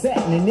sun was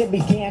setting and it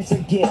began to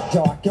get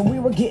dark, and we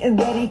were getting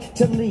ready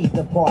to leave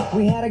the park.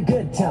 We had a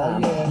good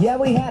time, yeah,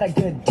 we had a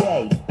good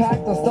day.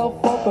 Packed the stuff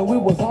up and we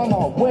was on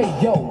our way,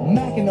 yo,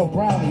 macking the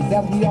brownies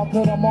as we all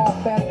cut them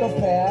off at the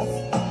pass.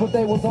 But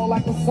they was all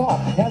like a song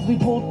as we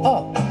pulled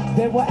up.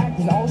 They were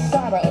acting all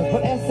shy to us,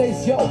 but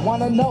essays, yo,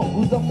 wanna know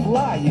who's the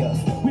flyers.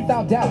 We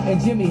found out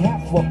and Jimmy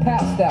hats were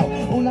passed out.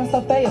 Una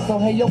está fea, so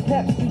hey, yo,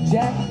 peps, you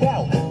jacked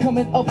out.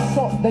 Coming up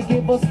short, they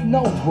gave us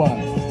no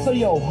run. So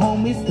yo,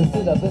 homies,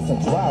 consider this a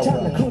dry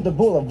Time run. to cruise the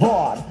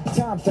boulevard,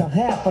 time to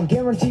have fun.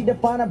 Guaranteed to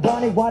find a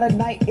brownie while the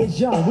night is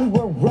young. We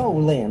were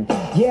rolling,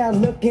 yeah,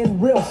 looking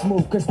real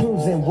smooth. Cause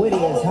cruising witty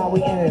is how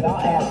we ended our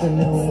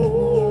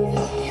afternoon.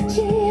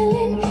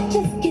 Chilling,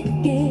 just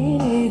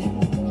kicking it.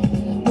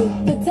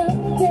 With the top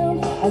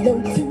down, I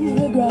low to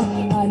the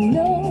ground. I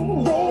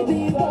know,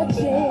 baby,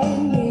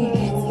 watching me.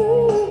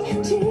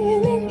 Smooth,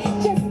 chilling,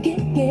 just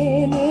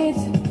kicking it.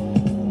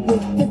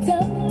 With the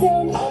top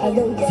down, I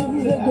low to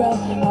the ground.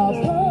 I'll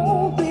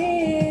pump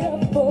it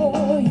up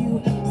for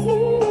you.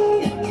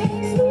 Smooth,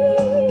 smooth.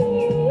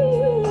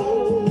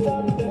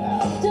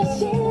 Just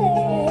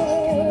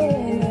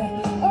chilling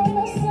on a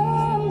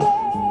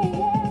Sunday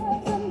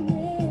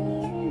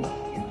afternoon.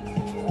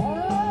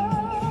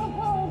 I'll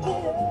pump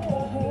it up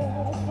for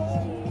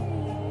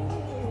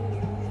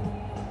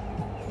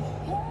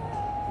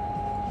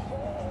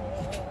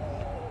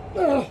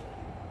you.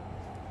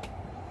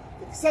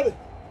 57.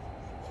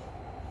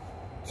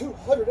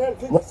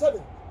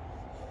 257.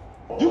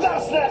 You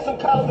gotta snatch some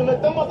collars and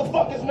let them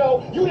motherfuckers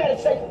know you there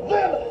to take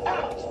them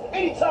out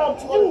anytime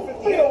you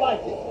feel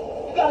like it.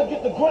 You gotta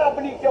get the ground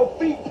beneath your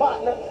feet,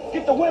 partner.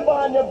 Get the wind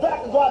behind your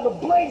back and go out in the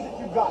blaze if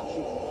you got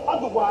to.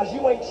 Otherwise,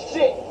 you ain't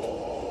shit.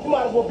 You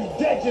might as well be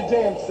dead your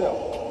damn self.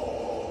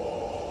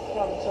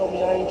 Trying to tell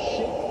me I ain't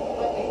shit.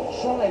 I ain't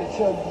trying to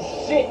tell you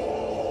shit.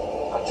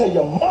 I tell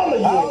your mama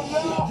you ain't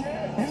shit.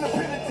 In the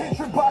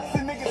penitentiary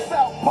boxing niggas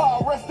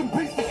southpaw. Rest in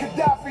peace to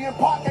Gaddafi and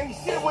Pac. Ain't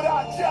shit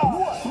without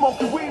y'all.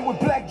 Smoking weed with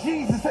Black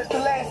Jesus at the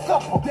Last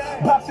Supper.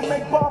 About to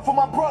make bomb for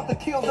my brother,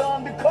 killed the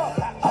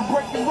undercover. I'm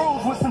breaking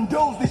rules with some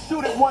dudes that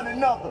shoot at one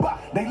another.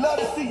 They love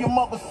to see your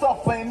mother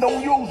suffer and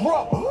don't use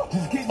rubber.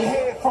 Just getting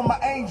head from my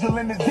angel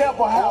in the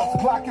devil house.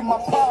 Clocking my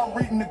palm,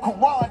 reading the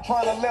Quran,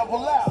 trying to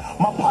level out.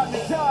 My partner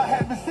John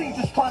having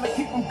seizures, trying to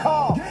keep him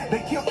calm.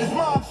 They killed his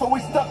mom, so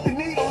he stuck the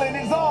needle in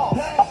his arm.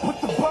 I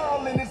put the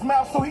burl in his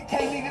mouth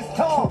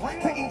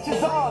To each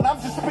his own,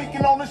 I'm just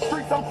speaking on the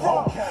streets I'm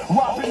from.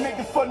 Robbing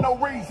niggas for no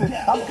reason.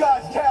 I'm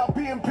God's child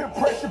being peer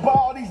pressured by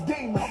all these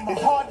demons.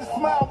 It's hard to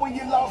smile when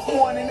you lost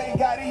one and ain't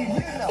got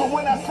even. So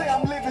when I say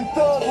I'm living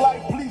thug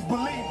life, please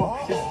believe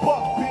it. It's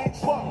buck, bitch.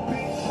 Buck,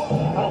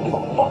 bitch. I don't give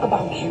a fuck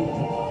about you.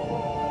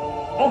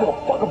 I don't give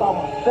a fuck about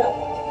myself.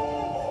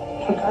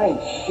 I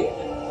ain't shit.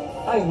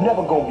 I ain't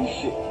never gonna be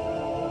shit.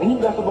 And you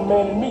less of a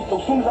man than me,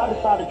 so as soon as I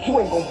decide that you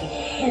ain't gonna be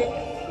shit,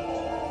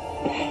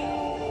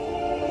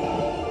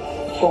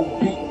 so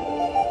be it.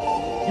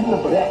 You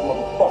remember that,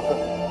 motherfucker.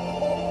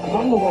 Cause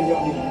I'm the one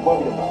y'all need to be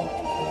worried about.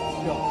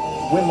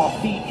 When my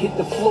feet hit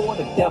the floor,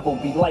 the devil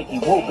be like he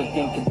woke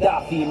again.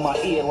 Gaddafi in my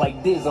ear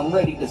like this, I'm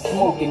ready to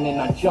smoke. And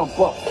then I jump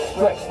up,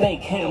 stretch,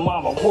 thank him,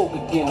 I'm awoke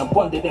again. I'm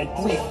under that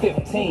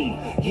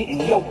 315, getting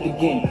yoked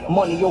again.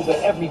 Money over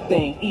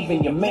everything,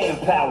 even your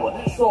manpower.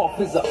 Soft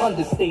is an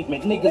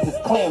understatement, niggas is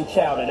clam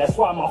chowder. That's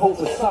why my whole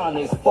persona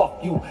is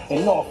fuck you.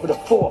 And all for the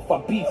fourth,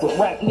 I beef with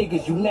rap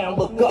niggas you now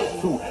look up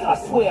to.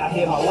 I swear I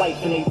hear my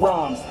life in they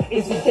rhymes.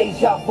 Is it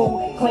deja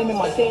vu? Claiming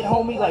my dead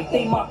homie like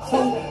they my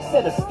crew?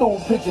 Set a stool,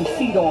 pigeon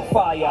feet on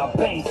fire. I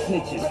bang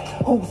snitches.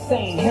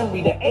 Hussein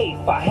Henry the VIII,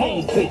 I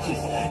hang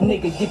bitches.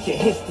 Nigga, get your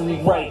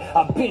history right.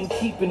 I've been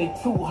keeping it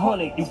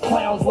 200. You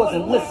clowns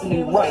wasn't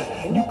listening right.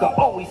 And you can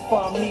always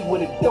find me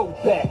with a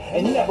dope back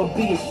and never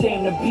be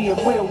ashamed to be a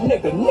real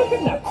nigga. Nigga,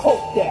 now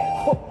quote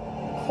that.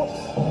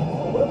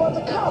 What about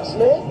the cops,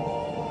 man?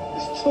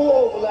 There's 2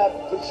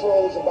 overlapping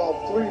patrols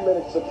about 3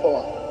 minutes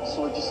apart.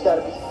 So we just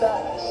gotta be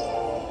fast.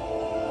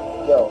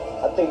 Yo,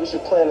 I think we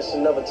should plan this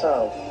another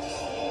time.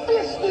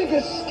 This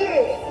nigga's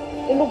scared.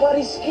 Ain't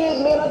nobody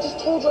scared, man. I just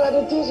told you I had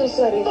a DJ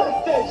Saturday night.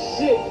 Fuck that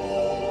shit.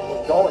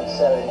 We're going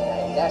Saturday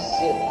night. That's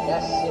it.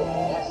 That's it.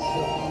 That's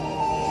it.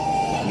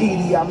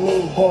 Edie, I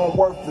mean, born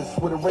worthless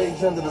with a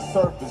rage under the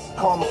surface.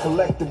 Calm and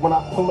collected when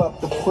I pull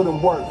up to put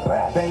in work.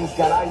 Veins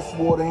got ice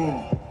water in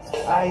it.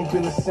 I ain't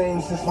been the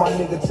same since my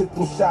nigga took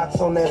them shots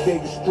on that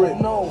Vegas strip.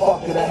 No,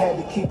 fuck it, I had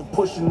to keep it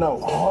pushing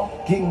though.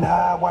 Getting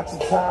high, watching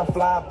time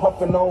fly,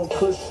 puffing on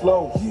kush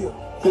slow.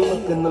 Good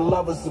looking, the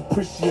lovers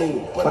appreciate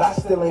it. But I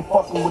still ain't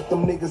fucking with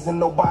them niggas and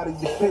nobody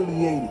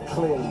affiliated.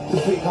 Clearly, the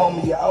big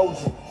homie, your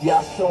OG, yeah,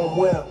 I show him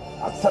well.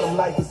 I tell him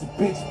life is a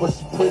bitch, but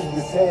she pretty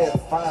as hell.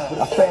 Fine.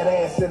 A fat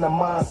ass and a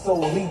mind so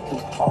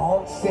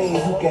lethal. Saying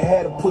you can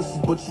have a pussy,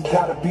 but you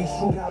gotta be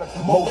true.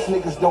 Most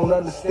niggas don't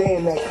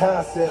understand that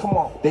concept. Come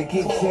on, they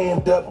get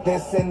jammed up, then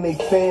send they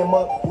fam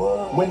up.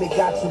 When they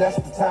got you, that's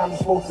the time you're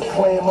supposed to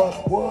clam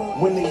up.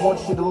 When they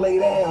want you to lay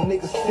down,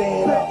 niggas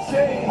stand up.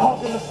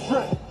 Hugging the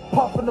strip,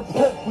 puffing the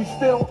pimp, we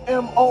still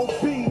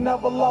M.O.B.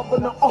 Never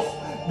loving the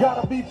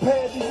Gotta be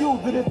paid to use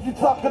it if you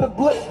talking a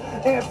blitz.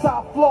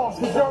 Anti-floss,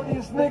 the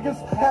dirtiest niggas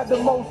had the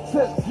most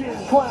tips.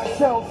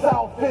 Clientele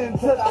south end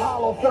to the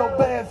hollow felt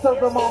bad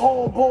serving my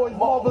homeboys,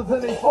 mothers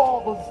and their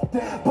fathers.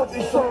 But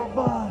they serve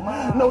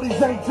mine. No, these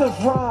ain't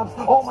just rhymes.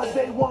 All my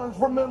day ones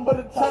remember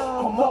the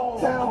times.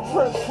 Uptown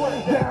trips,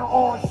 down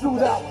on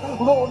shootout.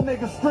 Little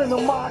niggas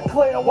screaming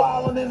Montclair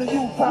wildin' in the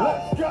youth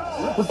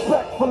house.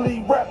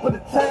 Respectfully rapping the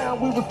town.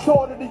 We was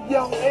taught at a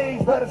young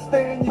age, better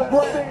stand your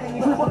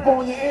ground. Creep up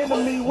on your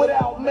enemy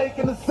without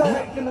making a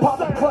sound. Pop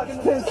a clutch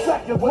 10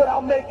 seconds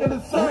without making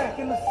a sound.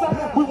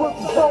 We went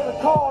to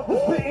stolen cars and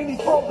spit any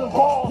frozen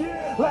balls.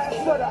 Last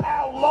of the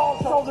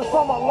outlaws, soldiers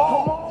from my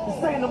law.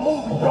 This ain't a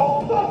movie,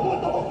 dog.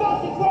 What the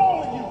fuck is wrong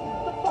with you?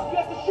 What the fuck you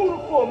have to shoot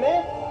him for,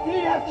 man? You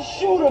didn't have to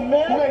shoot him,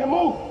 man. He made a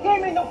move. He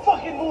ain't made no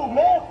fucking move,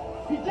 man.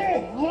 He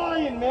did.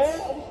 Lying,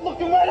 man. I was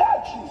looking right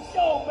at you.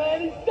 Yo,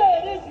 man, he's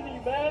dead, isn't he,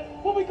 man?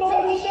 What we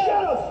gonna do now?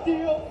 Shut up,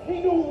 Steel. He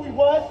knew who he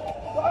was.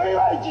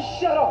 Everybody just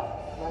shut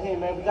up. Now, hey,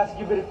 man, we got to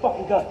get rid of the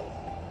fucking gun.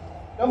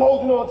 I'm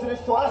holding on to this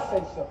till I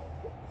say so.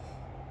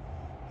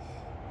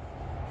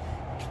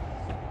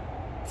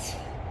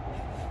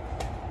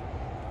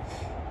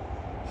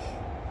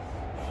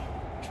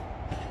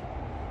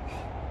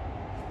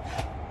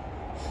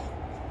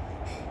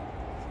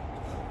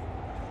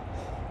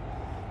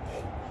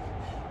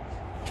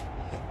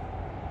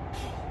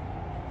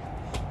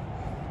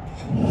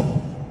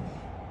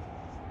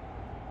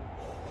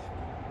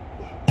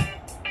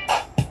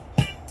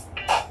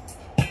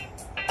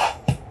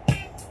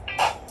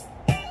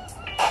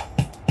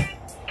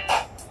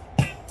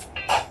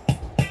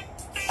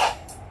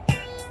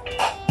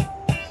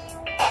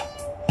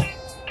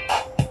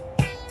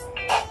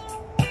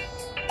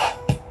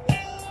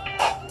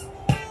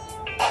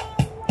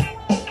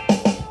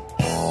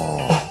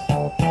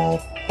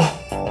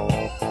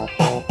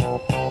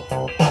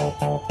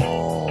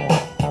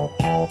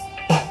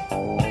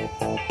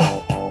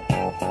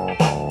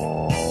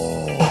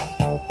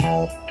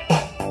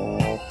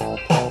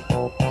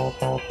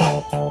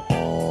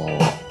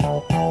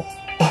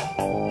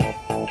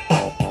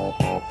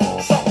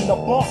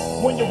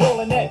 When you're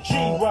rolling that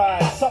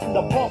G-ride, something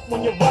to bump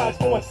when your ride's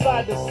going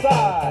side to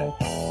side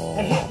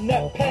and hitting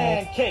that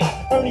pancake.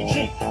 Ernie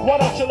G, why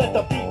don't you let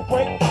the beat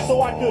break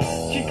so I could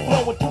keep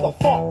flowing to the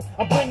funk?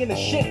 I'm bringing the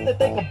shit that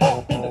they can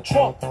bump in the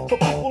trunk, so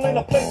people in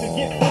a place to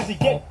get busy,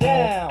 get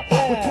down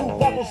with two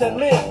vocals that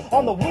live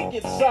on the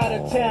wicked side. side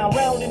of town,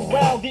 round and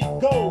round it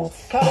goes.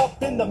 Caught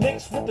up in the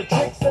mix with the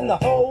tricks and the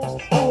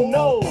hoes. Who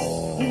knows?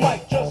 We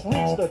might just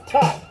reach the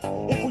top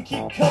if we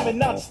keep coming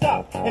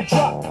non-stop and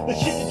drop the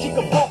shit that you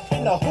can bump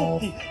in the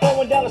hoopty.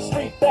 Going down the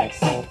street, back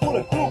seat full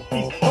of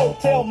groupies.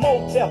 Hotel,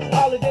 motel,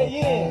 Holiday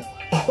Inn.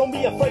 Don't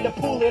be afraid to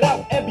pull it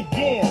out and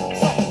begin.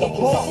 Something to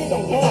bump, the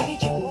bump. You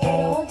can get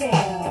on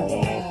down,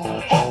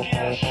 down.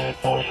 Yeah, shit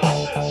for your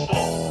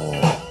system.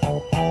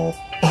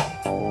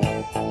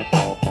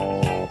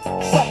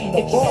 Something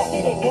to bump,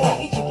 the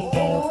bump. You can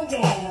get on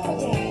down,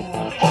 down.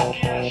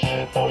 Yeah,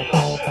 shit for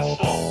your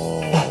system.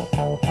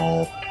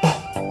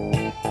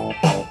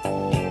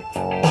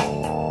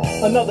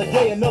 Another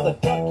day, another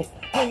ducket.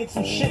 Bringing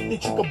some shit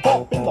that you can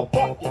bump in the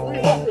bucket.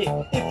 Fuck it,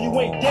 if you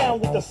ain't down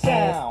with the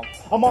sound.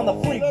 I'm on the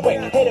freeway,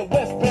 headed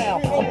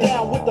westbound. I'm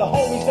down with the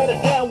homies that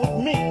are down with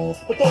me.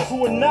 But those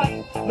who are not,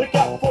 look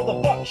out for the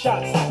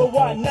buckshots. But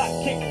why not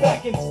kick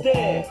back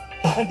instead?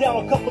 And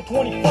down a couple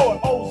 24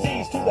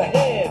 OZs to the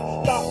head.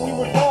 Thought we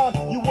were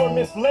gone, you were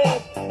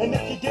misled. And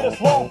if you did us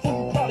wrong,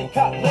 fool, you probably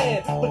caught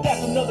lead. But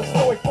that's another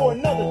story for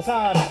another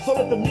time. So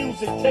let the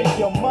music take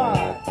your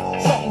mind.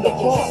 Something to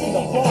bump,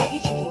 the bump. You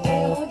can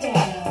get on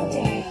down,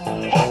 down.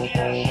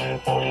 Yeah,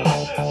 shit for your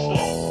system.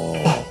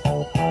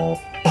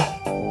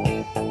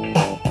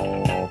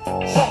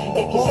 Something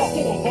to bump,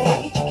 the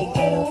bump. You can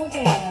get on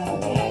down,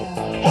 down.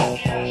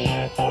 Yeah,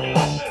 shit for your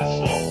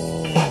system.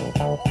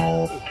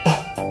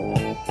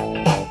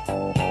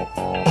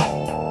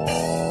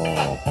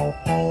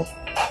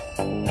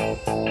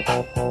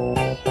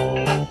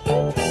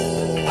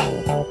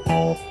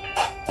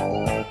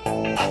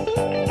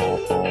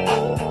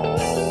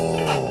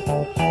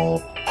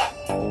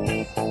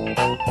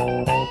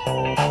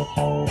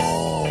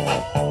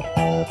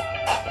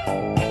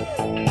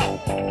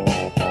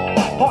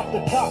 Pop the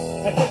top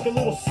and take a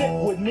little sip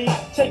with me.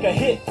 Take a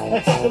hit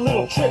and take a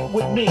little trip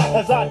with me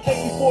as I take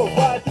you for a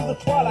ride through the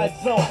twilight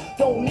zone.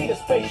 Don't need a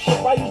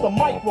spaceship, I use the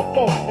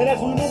microphone. And as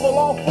we move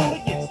along, fool,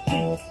 it gets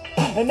deep.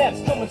 And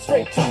that's coming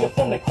straight to you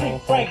from the Creek,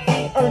 Frank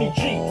B, Ernie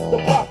G, the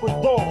proper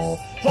dose.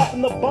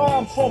 Dropping the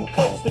bombs from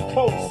coast to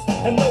coast.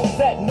 And those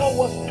that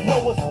know us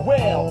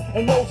well.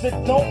 And those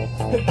that don't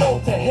could go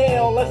to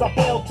hell as I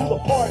bail to the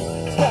party.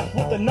 Strapped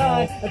with the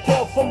 9 and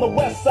tails from the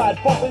west side,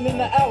 bumping in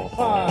the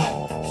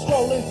Alpine.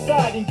 Stroll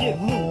inside and get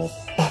loose.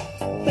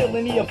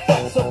 Feeling the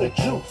effects of the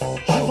juice.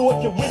 So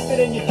if you're with it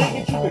and you dig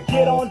it, you could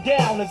get on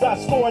down as I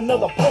score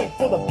another point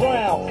for the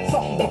Brown.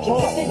 Something to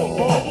bump, the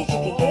bump. You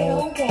can get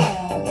on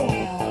down, down.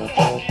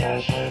 Yeah,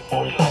 shit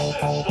for your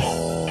system.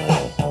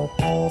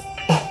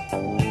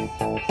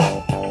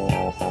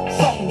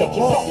 Something to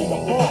bump, the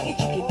bump. You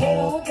can get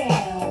on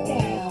down,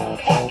 down.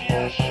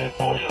 Yeah, shit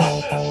for your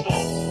system.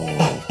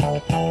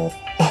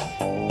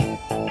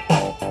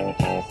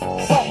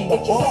 Something to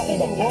bump,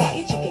 the bump.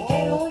 You can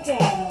get on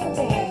down,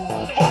 down.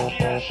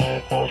 Yeah,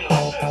 shit for your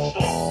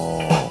system.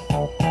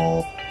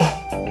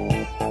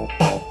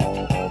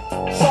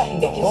 Something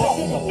to bump,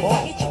 the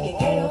bump. You can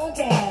get on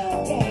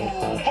down,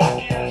 down.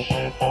 Yeah,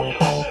 shit for your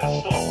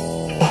system.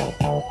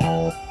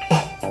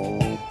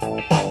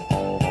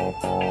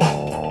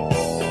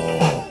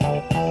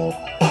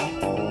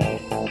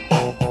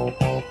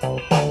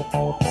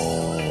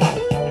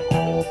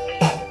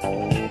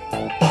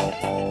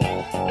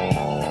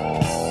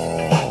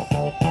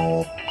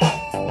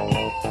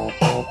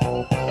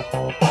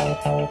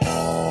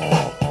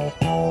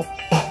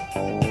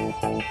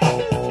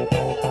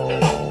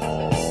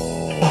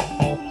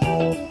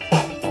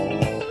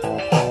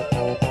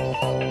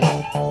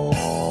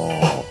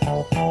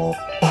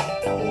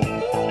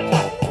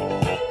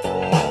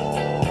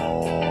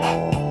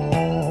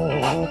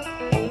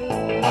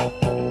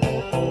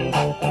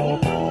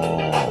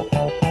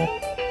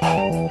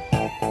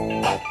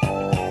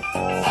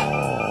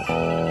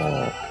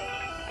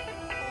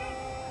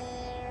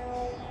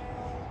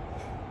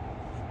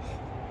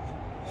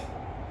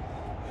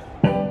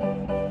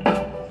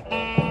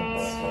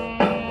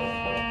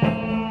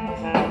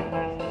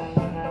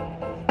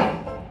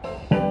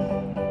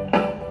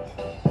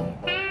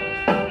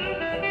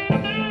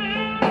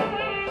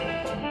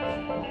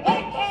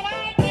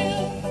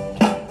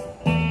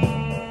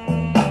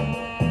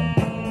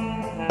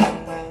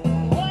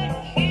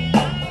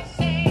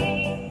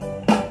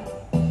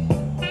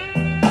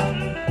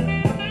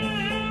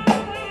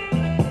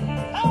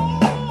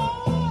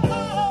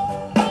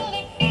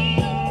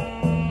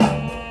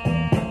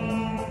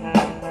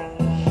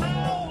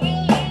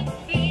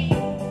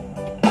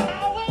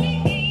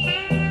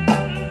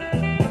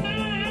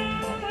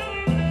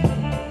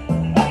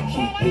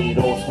 Keep it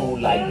old school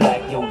like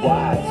black and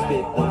white.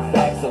 Spit the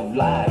facts of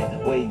life.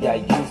 Way I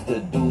used to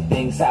do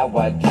things, how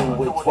I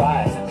do it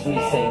twice.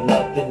 Streets ain't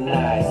nothing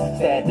nice.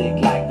 Static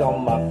like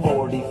on my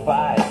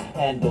 45.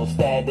 Handle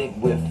static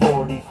with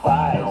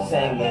 45.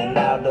 Hanging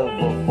out of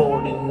a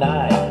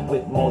 49.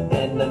 With more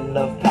than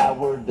enough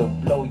power to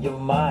blow your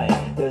mind.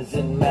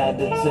 Doesn't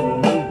matter to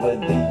me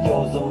whether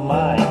yours or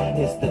mine.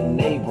 It's the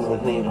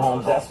neighborhood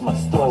homes, that's my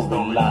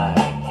storyline.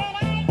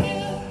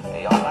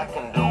 Hey, all I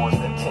can do is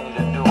continue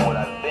to do what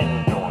I've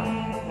been doing,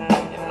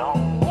 you know?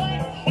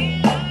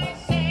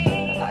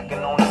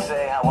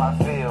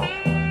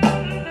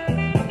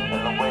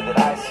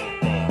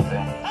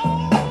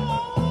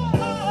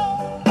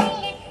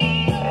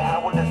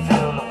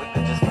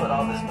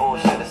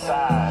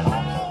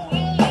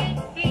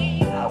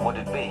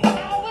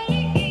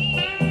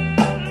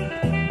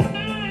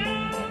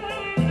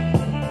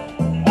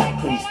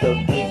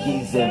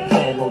 Burpees and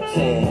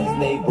Pendletons,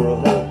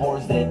 neighborhood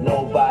wars that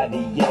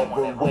nobody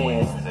ever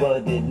wins,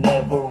 but it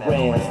never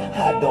ends.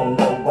 I don't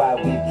know why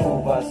we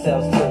prove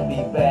ourselves to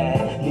be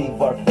bad,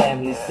 leave our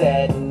family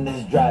sad, and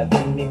it's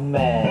driving me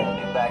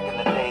mad. Back in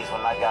the days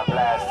when I got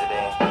blasted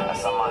in, I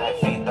saw my head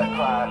feet that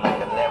cried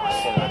like I never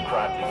seen her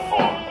cry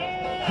before.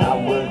 How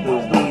were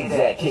those leads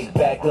that kick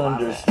back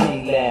under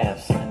street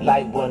lamps?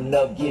 Light one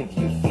up, give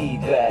you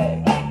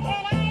feedback.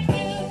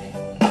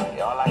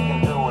 All I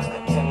can do is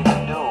continue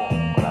to do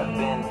what I've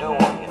been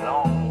doing, you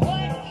know.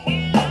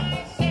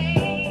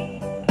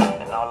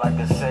 And all I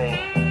can say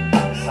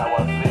is how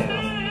I feel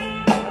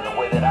and the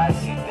way that I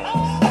see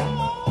things.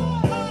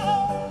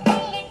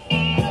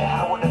 And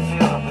how would it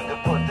feel if we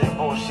could put this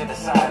bullshit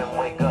aside and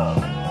wake up?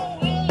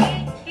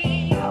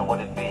 How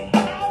would it be?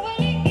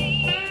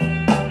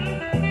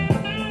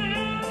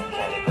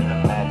 Can't even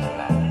imagine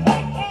that.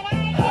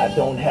 I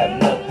don't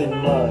have nothing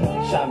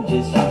much, I'm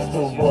just used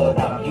to what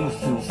I'm used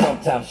to.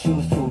 Sometimes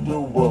choose to do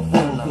what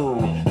fools do.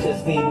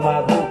 Just need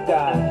my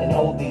hookah and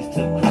oldies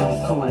to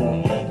cruise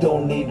to.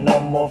 Don't need no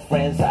more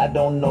friends, I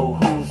don't know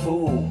who's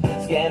who.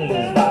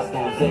 Scandalous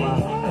Vasco's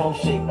come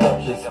shake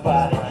up the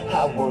spot.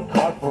 I work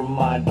hard for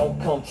mine, don't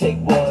come take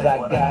what I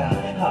got.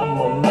 I'm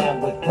a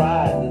man with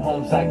pride and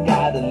homes I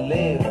gotta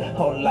live.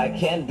 All I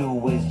can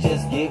do is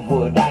just give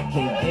what I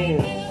can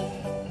give.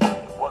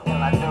 What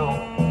can I do?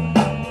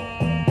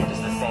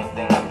 Just the same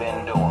thing I've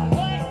been doing.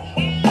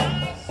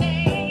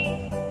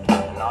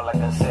 All I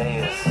can say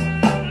is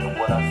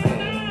what I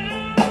feel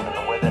and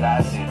the way that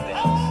I see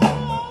things.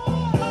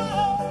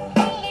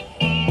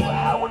 But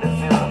how would it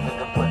feel if we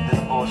could put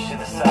this bullshit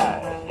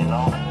aside, you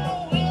know?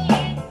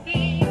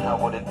 How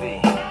would it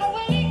be?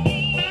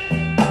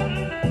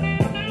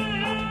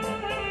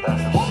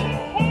 That's some shit.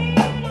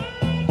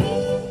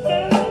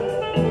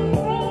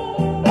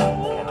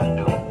 What can I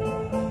do?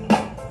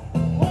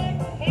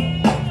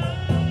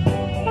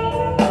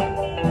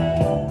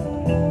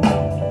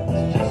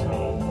 It's just me.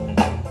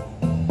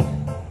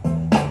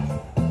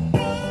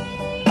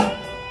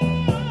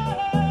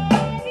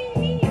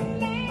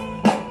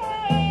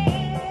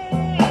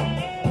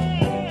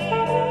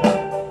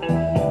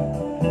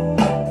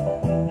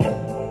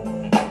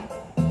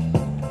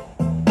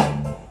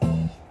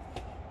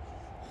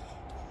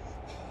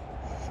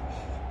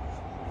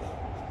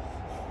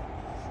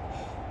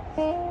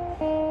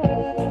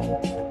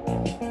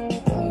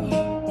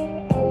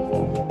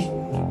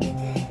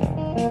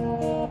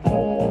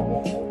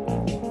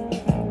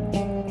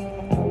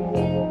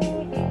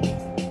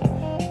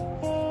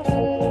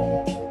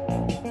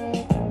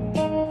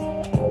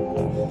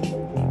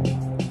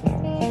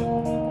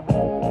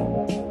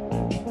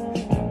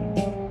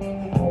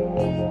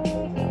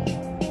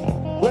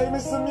 Play me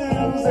some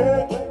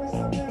music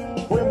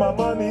when my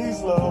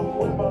money's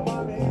low,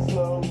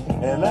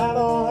 and I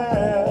don't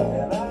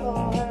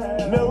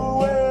have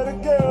nowhere to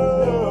go.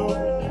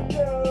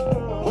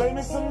 Play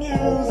me some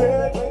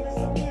music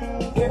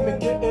in the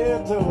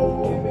ghetto.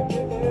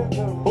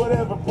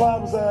 Whatever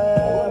problems I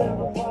have,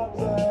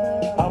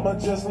 I'ma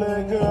just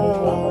let go.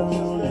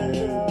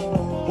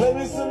 Yeah. Play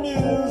me some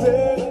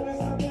music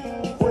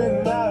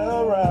when I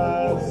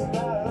arise.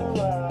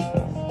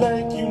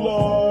 Thank you,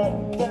 Lord,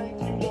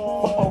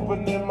 for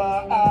opening my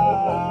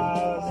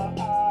eyes.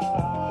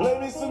 Play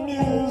me some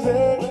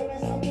music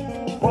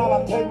while I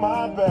take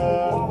my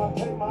bath.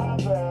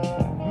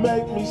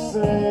 Make me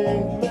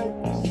sing,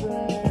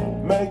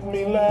 make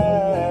me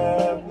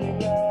laugh.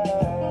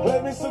 Play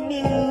me some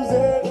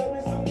music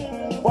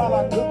while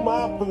I cook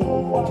my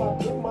food.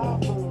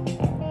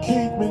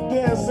 Keep me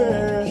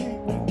dancing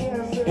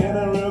in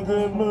a real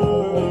good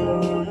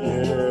mood,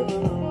 yeah.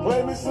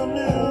 Play me some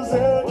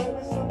music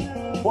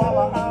while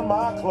I iron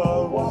my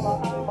clothes.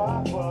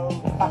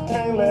 I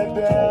can't let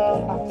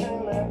down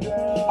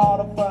all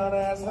the fine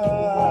ass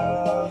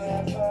hoes.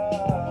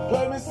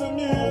 Play me some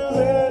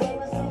music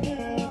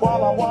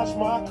while I wash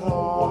my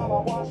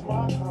car.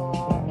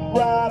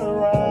 Ride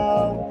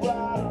around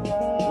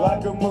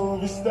like a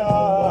movie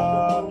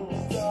star.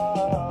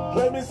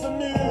 Play me some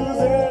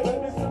music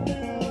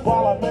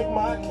while I make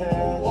my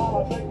cash.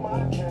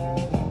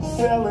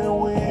 Selling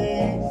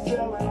weed,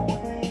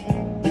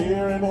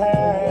 beer and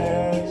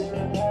hash.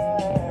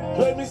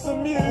 Play me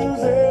some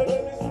music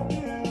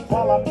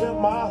while I pimp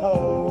my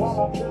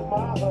hoes.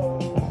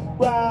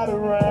 Ride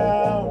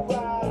around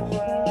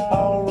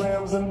on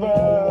rims and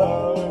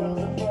bows.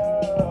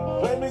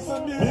 Play me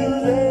some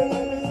music,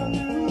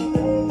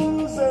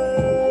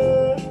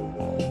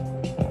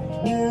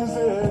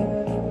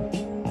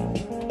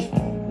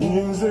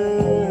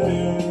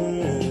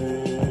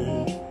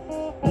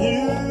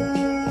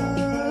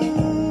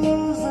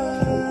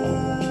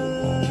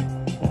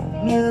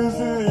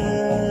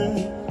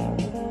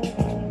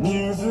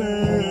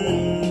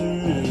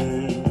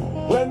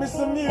 Play me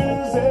some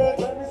music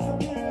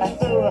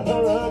after a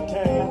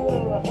hurricane.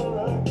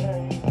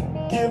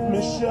 Give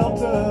me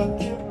shelter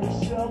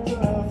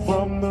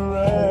from the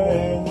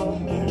rain.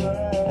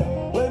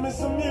 Play me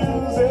some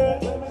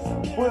music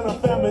when a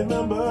family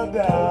member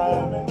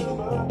dies.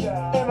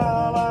 And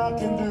all I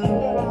can do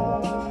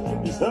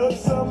is hug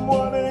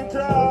someone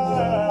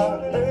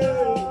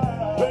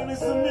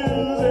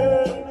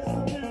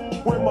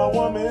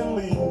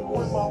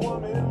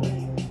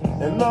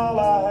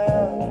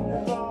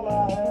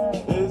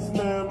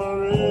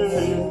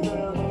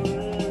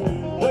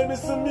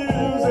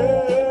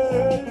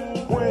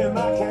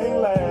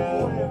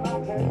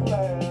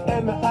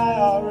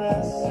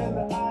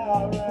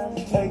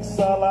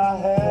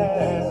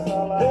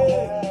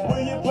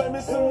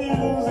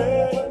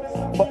music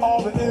for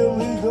all the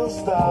illegal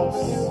stops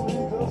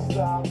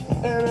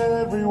and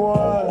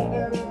everyone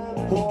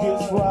who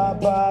gets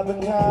robbed by the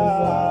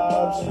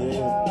cops.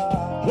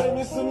 Yeah. Play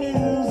me some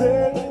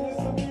music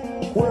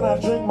when I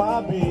drink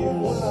my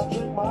beers,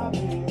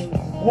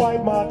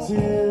 wipe my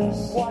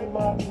tears,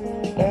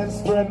 and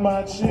spread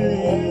my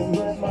cheeks.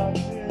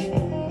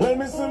 Play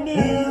me some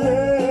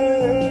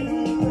music,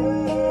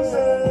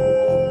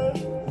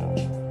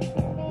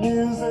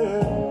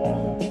 music,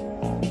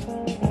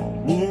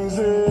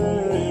 music.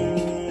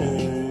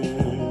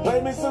 Play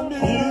me some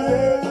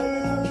music,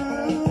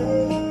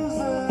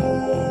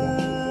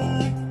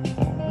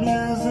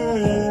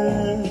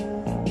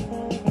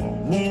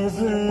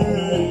 music.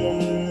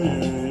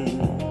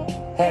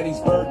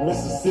 Hattiesburg,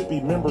 Mississippi,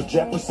 remember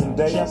Jefferson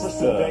Davis,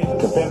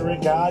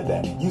 Confederate guy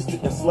that used to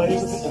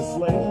enslave us?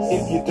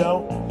 If you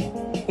don't,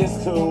 it's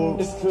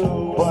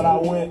cool, but I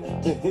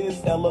went to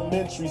his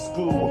elementary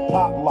school with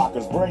pop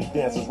lockers, break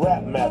dancers,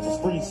 rap masters,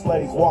 free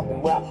slaves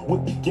walking around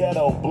with the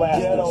ghetto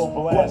blasters.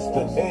 What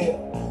the hell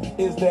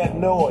is that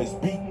noise?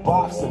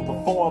 Beatboxing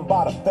performed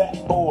by the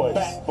fat boys.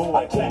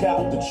 I took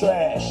out the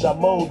trash, I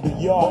mowed the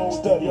yard,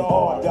 studied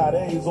hard, got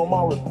A's on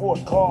my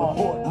report card.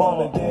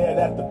 Mom and dad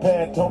at the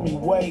pad told me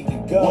way to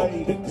go.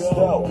 Hit the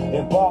stove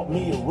and bought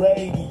me a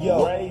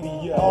radio.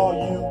 All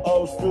you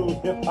old school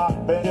hip hop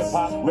vets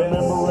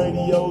remember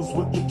radios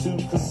with the 2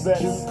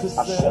 cassettes.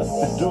 I shut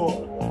the door,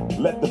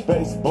 let the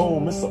bass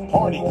boom. It's a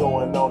party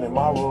going on in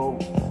my room.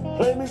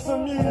 Play me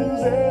some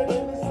music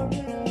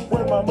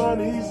when my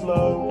money's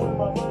low,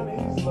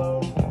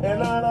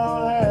 and I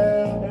don't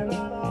have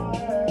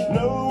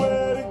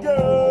nowhere to go.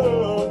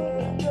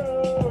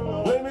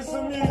 Play me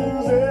some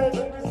music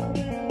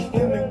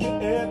in the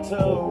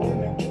ghetto.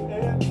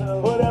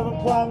 Whatever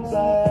problems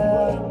I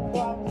have,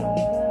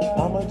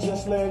 I'ma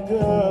just let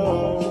go.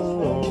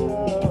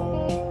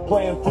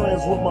 Playing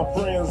friends with my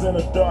friends in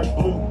a dark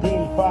blue beanie.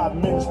 5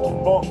 minutes to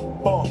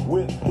bump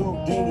with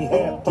Houdini.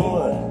 Have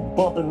fun,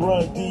 bump and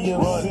run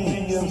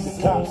DMC. The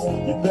cops,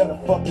 you better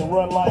fucking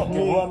run like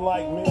me.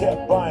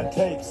 Kept buying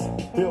tapes,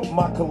 built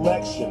my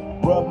collection,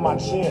 rub my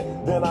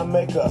chin, then I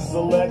make a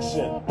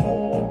selection.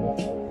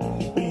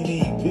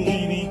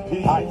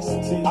 BDP,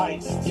 Ice-T,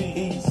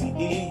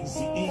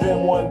 Easy.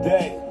 Then one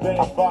day,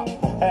 I thought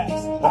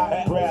perhaps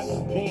I'd grab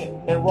a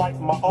pen and write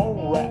my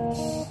own raps.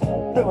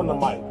 Filling the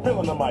mic,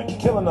 killing the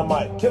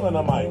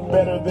mic.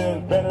 Better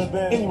than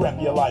any rap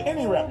you like. I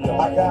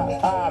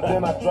got high,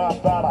 then I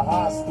dropped out of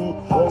high school.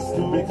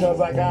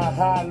 Because I got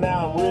high,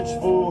 now I'm rich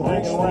fool.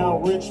 Hanging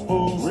around rich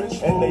fools,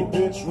 and they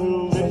bitch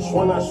rules.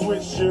 When I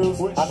switch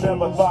shoes, I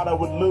never thought I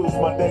would lose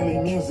my daily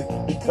music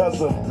because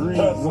of greed.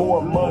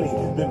 More money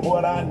than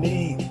what I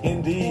need,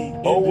 indeed.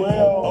 Oh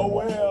well,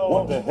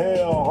 what the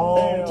hell,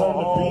 home? Turn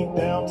the beat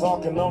down,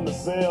 talking on the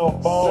cell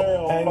phone.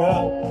 Hang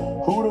up.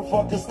 Who the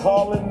fuck is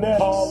calling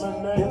next?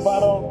 If I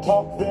don't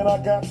talk, then I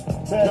got to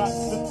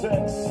text.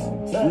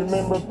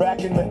 Remember back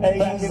in the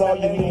 80s, all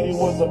you needed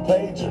was a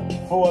pager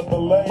for the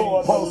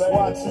ladies. Post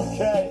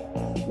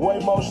Y2K, way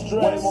more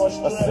stress. A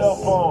cell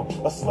phone,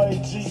 a slave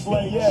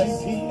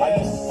GPS. I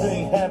used to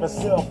think having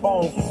cell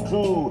phones was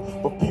cool,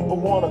 but people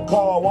want to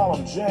call while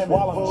I'm jamming.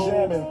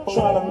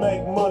 Trying to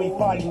make money,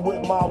 fighting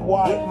with my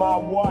wife.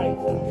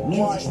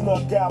 Music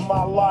snuck out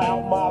my life.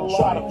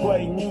 Try to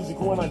play music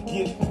when I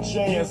get the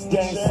chance.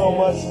 Gain so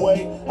much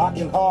weight, I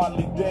can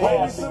hardly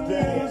dance.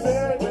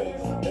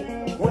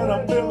 When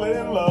I'm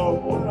feeling low,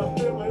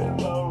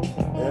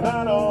 and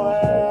I don't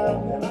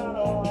have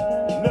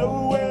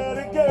nowhere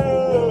to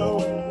go.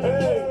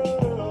 Hey,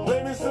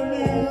 play me some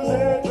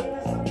music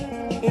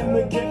in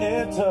the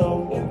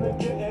ghetto.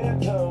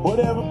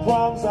 Whatever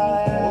problems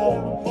I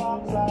have,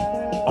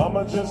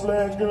 I'ma just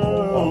let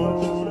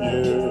go.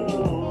 Yeah.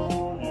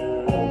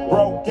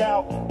 Broke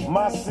out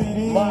my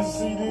CDs,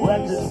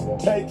 records,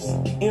 tapes,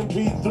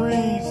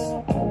 MP3s.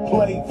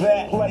 Play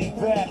that,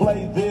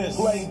 play this.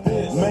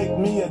 Make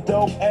me a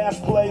dope ass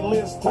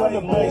playlist. Turn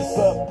the bass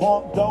up,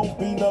 pump, don't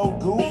be no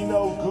goof.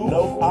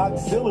 No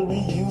auxiliary,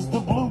 use the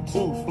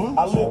Bluetooth.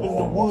 I live in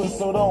the woods,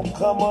 so don't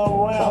come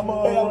around.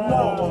 Hell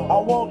no, I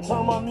won't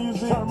turn my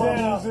music down.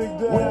 Went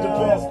to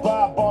Best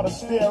Buy, bought a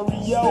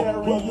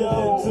stereo. Plugged it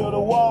into the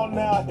wall,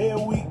 now here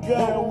we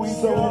go.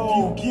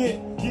 So if you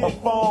get a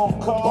phone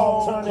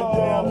call, turn it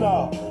down,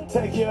 no.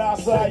 Take it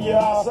outside,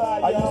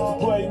 I used to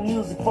play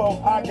music before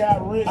I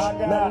got rich.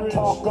 Now I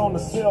talk on the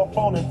cell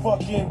phone and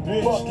fucking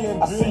bitch.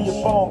 I see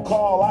your phone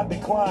call, I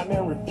decline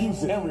and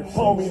refuse it.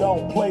 Told me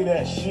don't play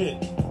that shit.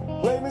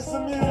 Play me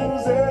some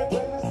music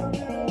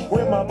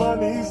when my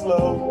money's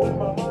low,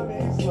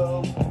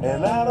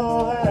 and I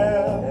don't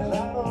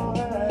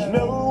have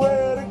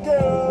nowhere to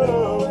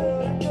go.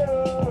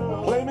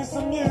 Play me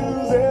some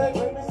music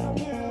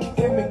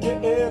in the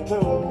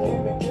ghetto.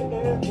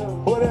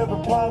 Whatever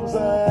problems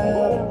I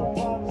have,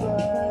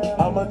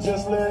 I'ma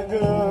just let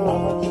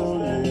go.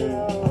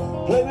 Yeah.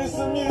 Play me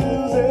some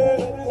music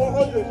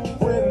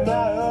when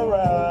I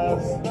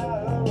arise.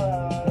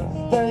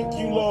 Thank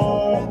you,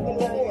 Lord,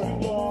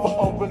 for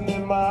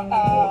opening my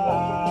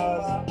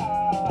eyes.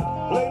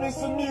 Play me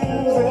some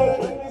music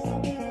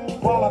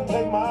while I take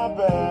my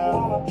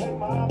bell.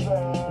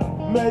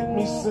 Make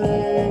me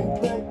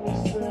sing,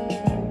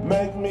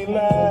 make me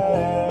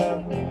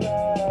laugh.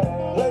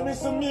 Play me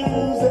some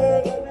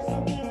music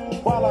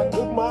while I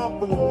cook my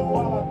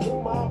food.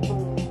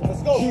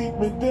 Let's go. Keep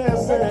me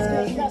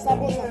dancing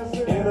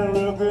in a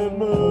real good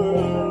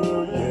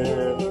mood,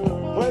 yeah.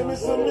 Play me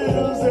some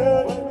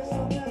music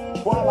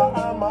while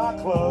I iron my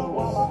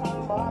clothes.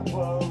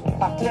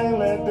 I can't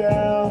let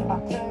down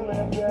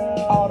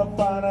all the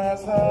fine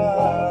ass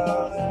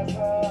hoes.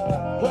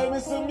 Play me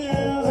some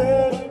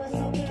music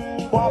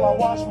while I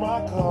wash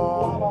my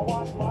car.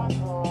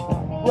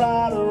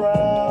 Ride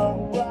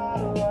around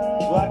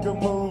like a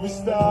movie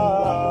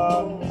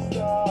star.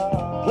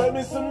 Play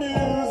me some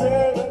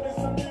music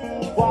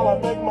while I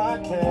make my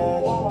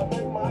cash.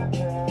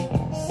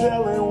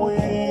 Selling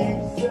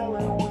weed,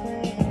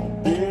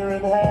 beer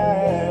and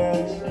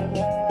hash.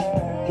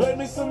 Play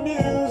me some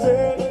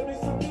music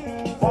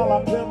while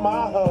I pimp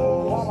my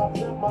hoes.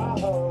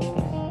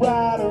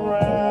 Ride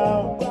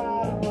around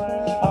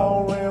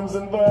on rims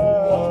and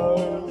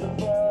bows.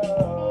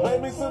 Play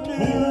me some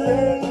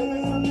music,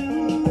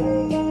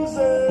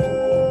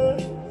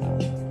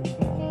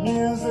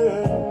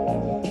 music,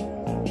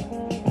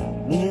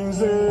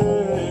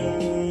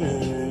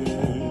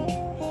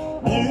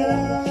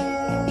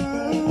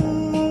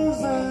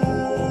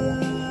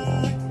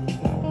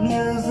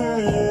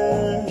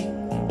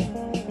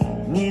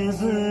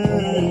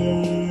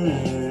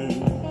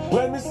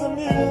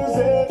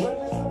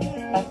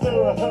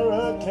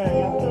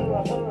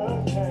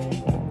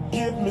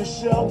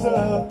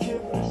 shelter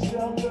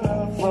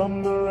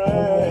from the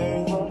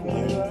rain.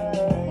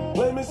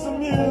 Play me some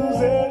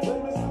music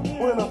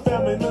when a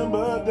family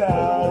member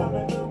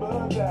dies,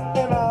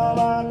 and all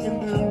I can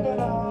do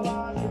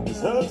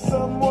is hug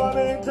someone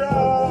and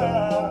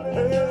cry.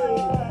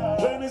 Hey,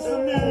 play me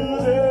some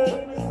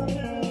music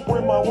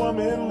when my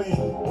woman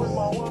leaves,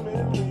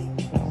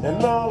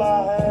 and all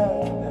I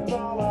have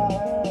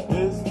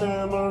is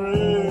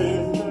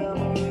memories.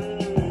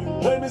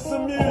 Play me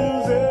some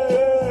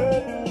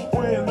music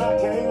when I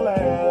can't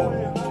laugh,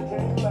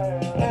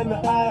 and the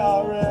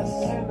IRS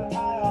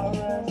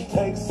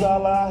takes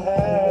all I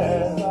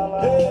have.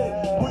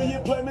 Hey, will you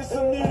play me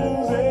some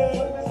music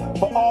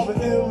for all the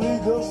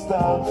illegal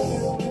stops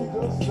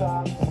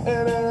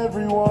and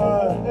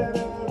everyone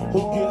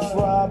who gets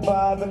robbed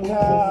by the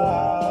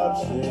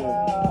cops?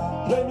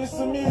 Yeah. Play me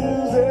some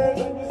music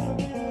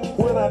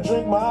when I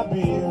drink my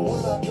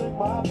beers,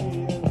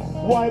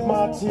 wipe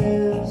my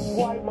tears,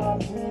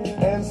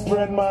 and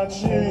spread my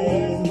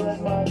cheeks.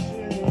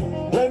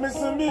 Play me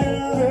some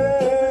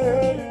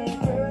music.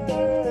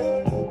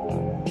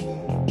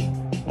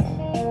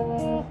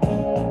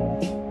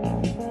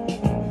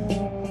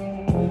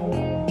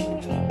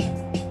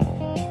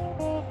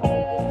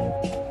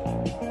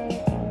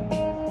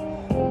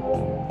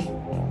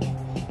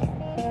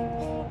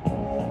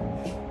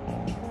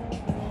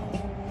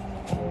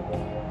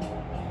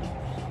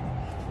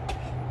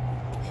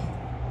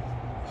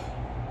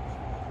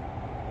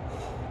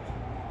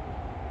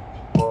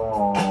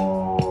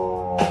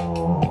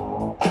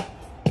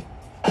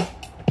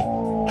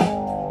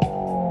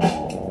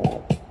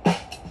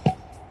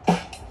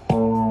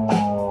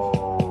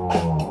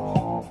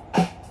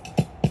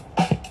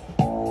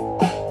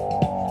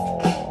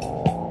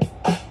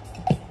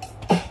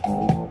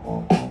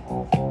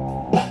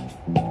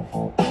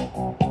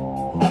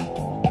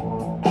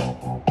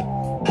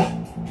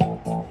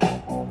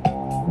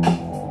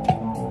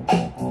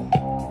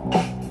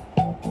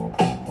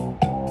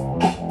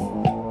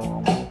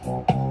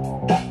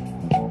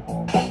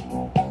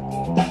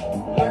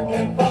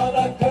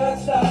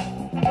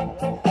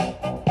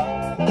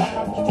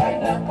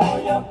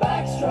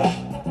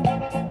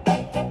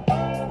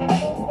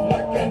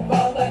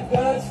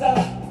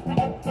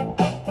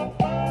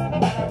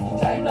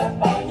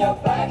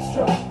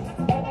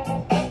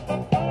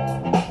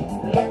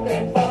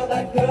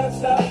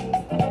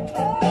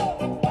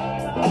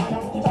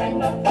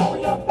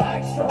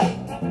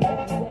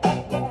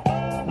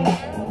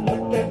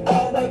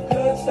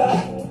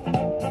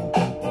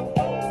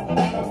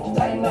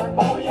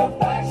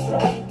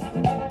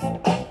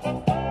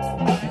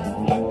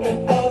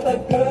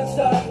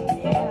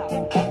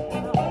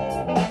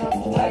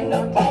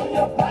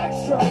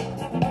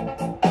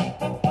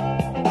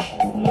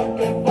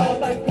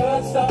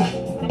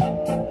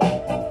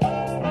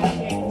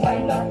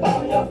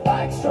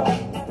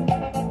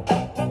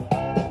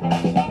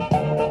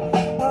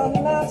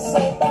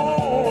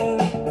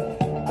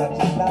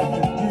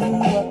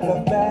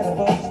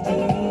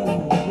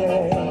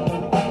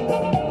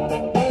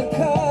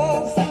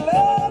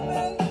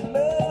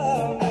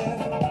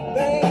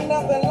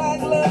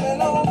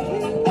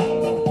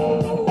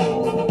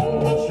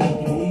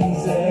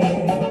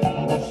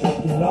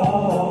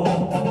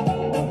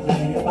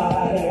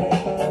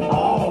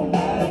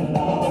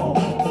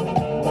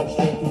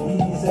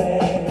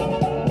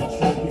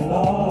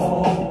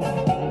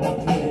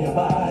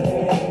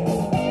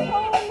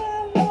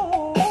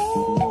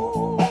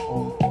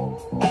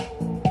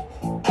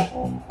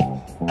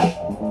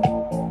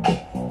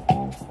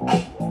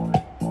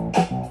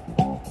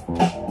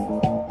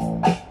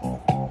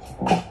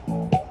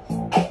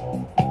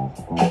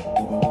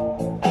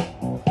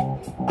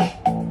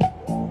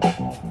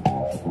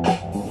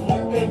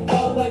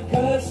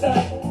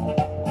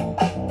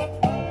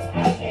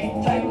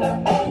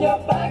 your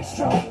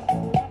backstroke.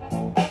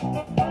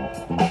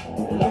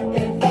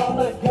 Looking for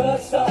the good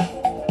stuff.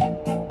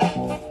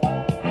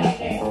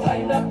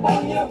 Tighten up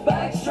on your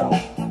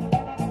backstroke.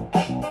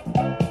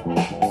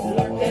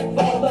 Looking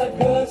for the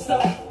good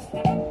stuff.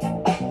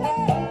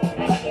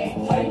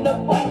 Tighten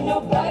up on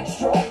your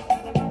backstroke.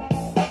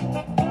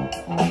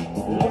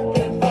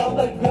 Looking for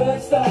the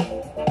good stuff.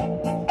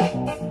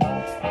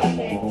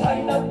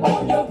 Tighten up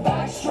on your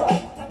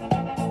backstroke.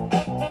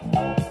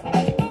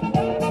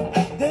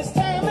 This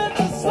time it's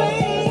a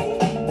swing.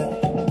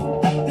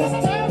 This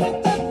time it's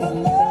just for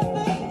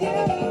loving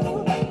you.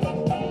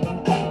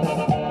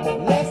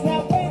 Let's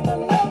not wait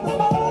another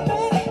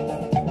moment.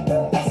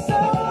 There's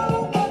so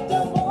much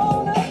I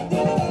wanna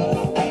do.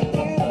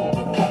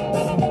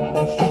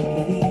 Stroke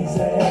it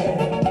easy,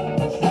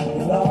 stroke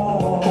it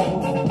long.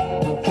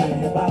 Don't feel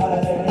your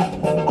body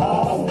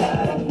all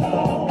night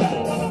long.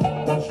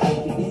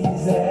 Stroke it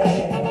easy,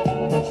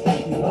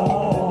 stroke it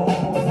long.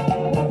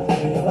 Don't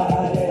feel your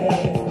body.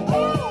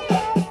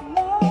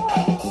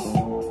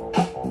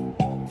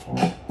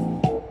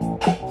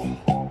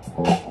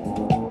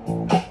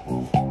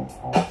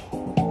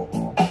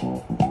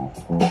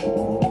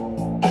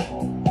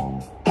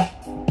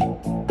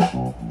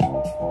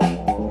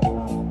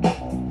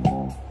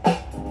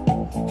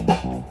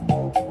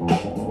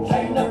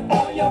 Tighten up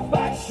on your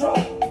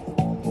backstroke.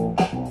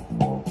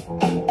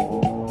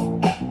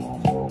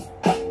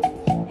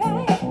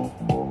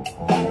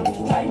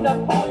 Tighten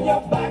up on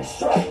your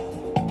backstroke.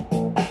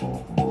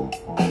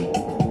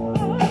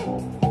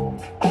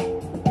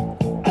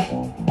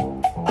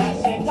 I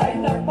say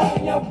tighten up on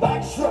your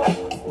backstroke.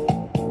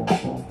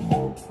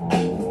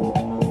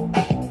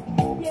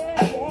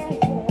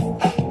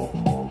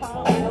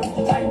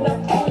 Tighten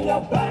up on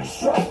your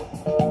backstroke.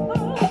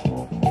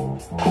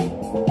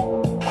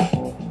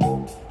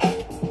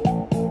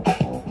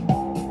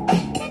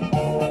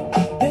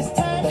 This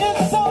time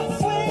it's so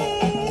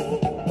sweet.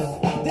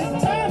 This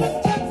time it's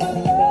just for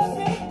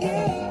loving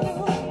you.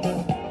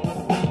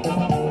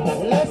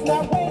 Let's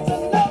not waste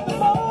another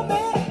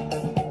moment.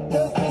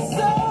 'Cause there's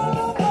so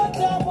much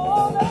I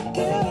wanna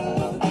do.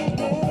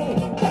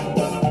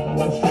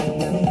 Let's take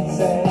it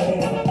easy.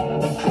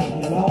 Let's take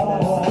it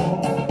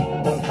long.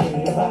 Let's feel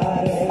your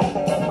body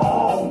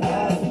all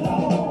night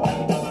long.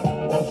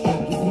 Let's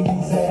take it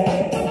easy.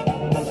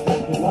 Let's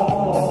take it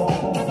long.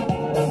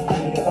 Let's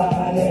feel your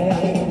body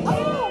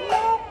all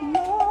night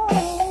long.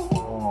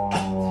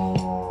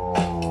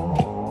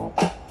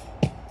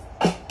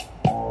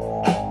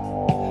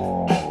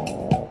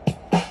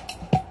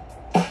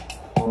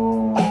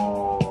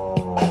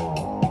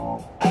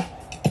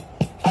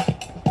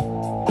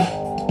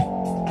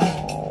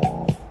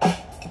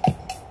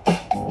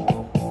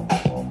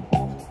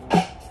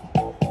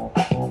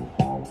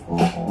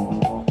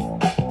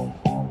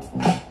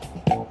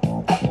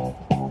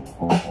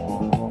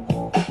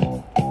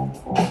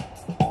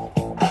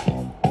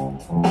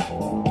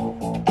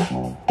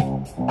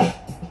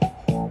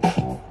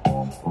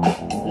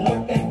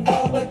 Looking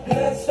for the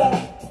good stuff.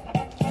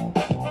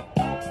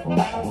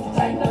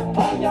 Tighten up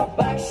on your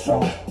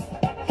backstroke.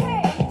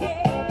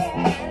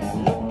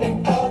 Looking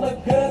for the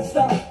good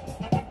stuff.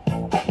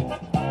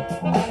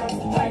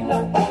 Tighten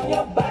up on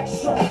your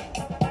backstroke.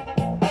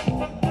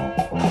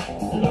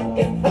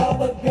 Looking for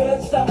the good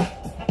stuff.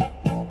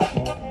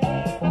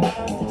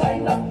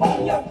 Tighten up on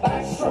your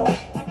backstroke.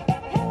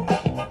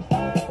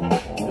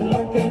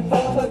 Looking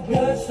for the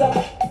good stuff.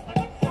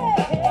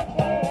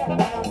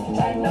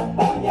 Tighten up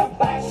on your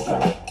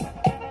backstroke.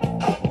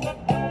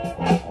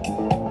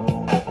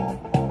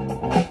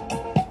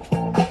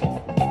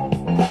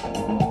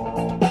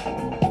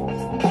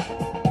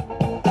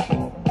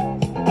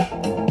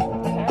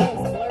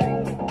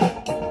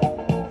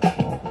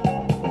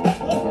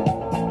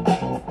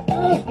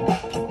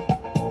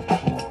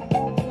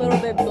 A little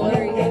bit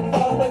blurry. Looking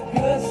for the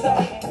good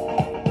stuff.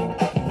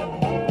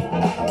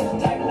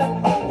 Tighten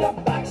up on your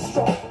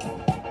backstroke.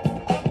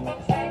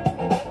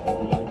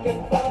 Looking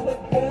for the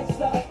good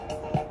stuff.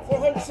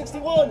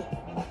 461.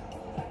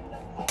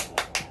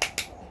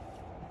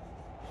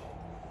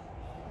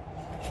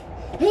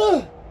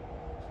 Yeah.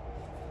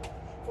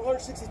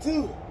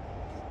 462.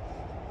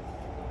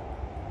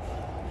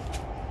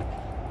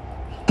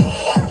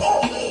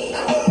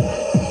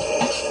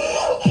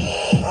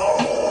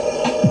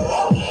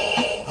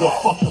 Yo,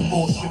 fuck the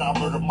bullshit, I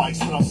murder mics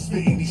when I'm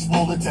spitting these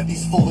bullets at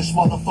these foolish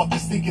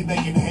motherfuckers thinking they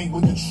can hang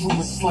with the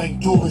truest slang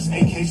duelists.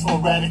 AKs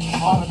sporadic,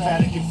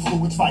 automatic,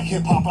 influenced by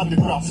hip-hop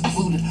underground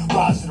secluded.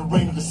 Rise to the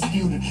reign of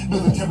disputed,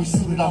 military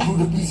suited, I'm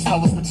rooted, beast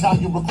fellas,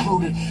 battalion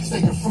recruited.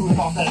 Staying fruited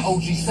off that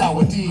OG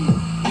sour D.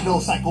 You know,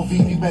 Psycho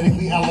VD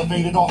medically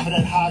elevated off of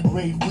that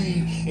high-grade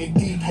weed.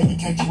 Indeed, pay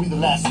attention, we the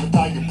last of a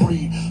dying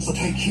breed. So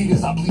take heed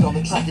as I bleed on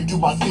the track and do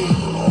my thing.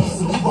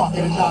 Easily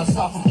rocking it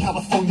non-stop from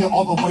California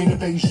all the way to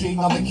Beijing.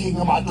 I'm the king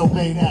of my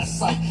domain, ass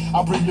sight.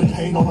 I bring the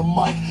pain on the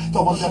mic,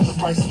 though I left the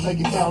price and lay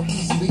it down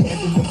easily,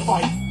 ending the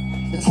fight.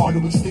 It's hard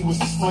to extinguish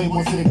this flame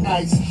once it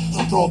ignites.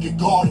 So throw up your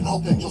guard and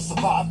hope that you'll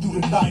survive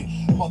through the night.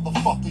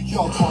 Motherfucker,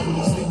 yo, it's hard to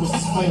extinguish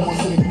this flame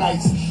once it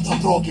ignites. So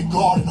throw up your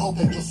guard and hope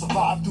that you'll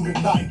survive through the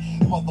night.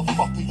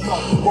 Motherfucker, yo.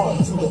 1,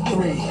 2 to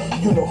 3,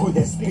 you know who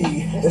this be.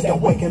 It's that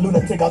wicked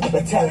lunatic out the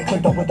battalion,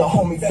 clicked up with the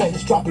homie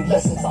Venge, dropping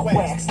lessons on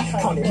wax,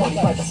 counting money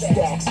by the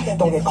stacks.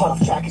 Don't get caught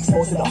off track,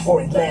 exposed in a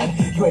foreign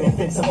land. You ain't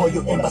invincible,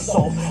 you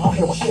imbecile. Out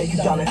here will shake you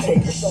down and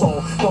take your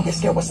soul. Don't get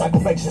scared when psycho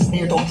vengeance is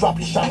near. Don't drop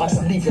your shot box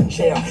and leave your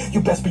chair.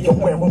 You best be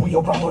aware when we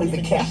around, don't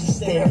even catch the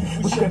stare.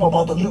 We scrape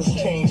about the loose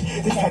change.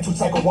 This tattooed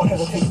psycho won't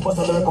hesitate to bust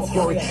a lyrical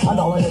fury on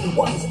all and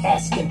everyone who's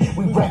asking.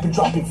 We rapping,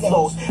 dropping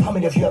flows. How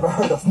many of you ever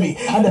heard of me?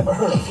 I never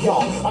heard of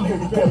y'all. I'm here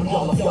to bury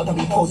all of y'all that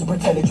be posing,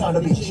 pretending, trying to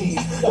be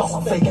G's. Y'all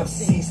some fake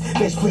MCs.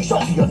 Bitch, please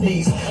drop to your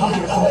knees. I'm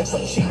here to collect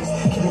some cheese.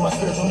 Keeping my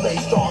spiritual lay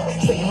strong.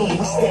 Staying rooted,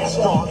 we stand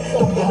strong.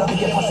 Don't be another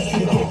get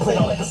prosecuted, get played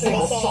out like the same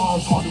old song.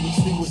 It's hard to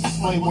extinguish this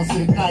flame once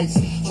it ignites.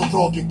 So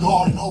throw up your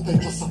guard and hope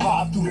that you'll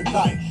survive through the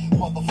night.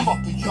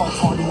 Motherfucker, yo, it's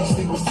hard to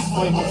extinguish this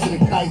flame once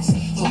it ignites.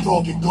 So throw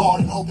up your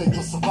guard and hope that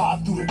you'll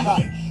survive through the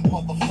night.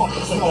 Motherfucker,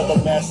 it's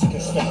another massacre,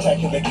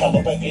 spectacular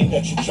caliber aimed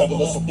at you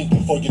juggler. So think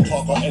before you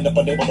talk or end up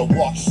unable to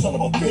walk, you son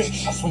of a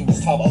bitch. I swing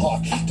this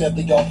tomahawk,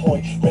 deadly on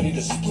point, ready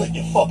to split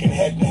your fucking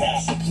head in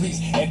half. So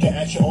please enter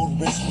at your own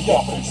risk. We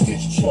offer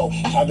extension, yo.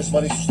 Time is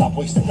money, so stop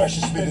wasting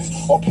precious minutes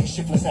or pay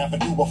shiftless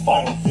avenue a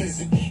final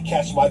visit.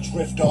 Catch my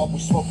drift, dog. We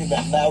smoking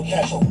that loud,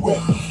 catch a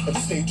whiff. And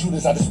stay tuned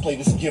as I display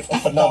this gift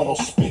of phenomenal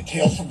spit.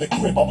 Tales from the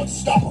grip, I'm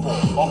unstoppable.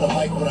 On the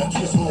mic when I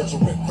twist words or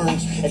rip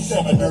verbs and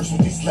sever nerves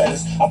with these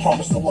letters. I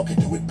promise no one can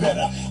do it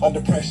better.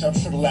 Under pressure, I'm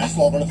sure to last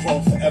long on the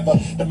throne forever.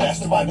 The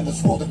mastermind in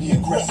this world of the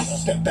aggressor. So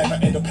step back,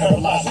 I end up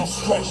paralyzed on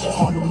stretcher. It's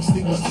hard to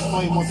extinguish this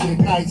flame once it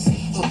ignites.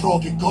 So throw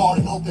up your guard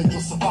and hope that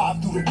you'll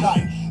survive through the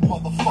night.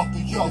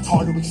 Motherfucker, yo, it's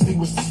hard to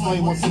extinguish this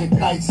flame once it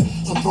ignites.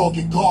 So throw up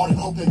your guard and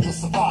hope that you'll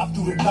survive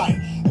through the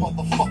night.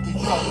 Motherfucker,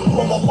 yo.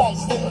 When the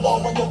lights dim low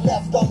and you're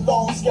left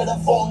alone, scared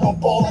and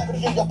vulnerable, I could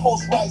hear your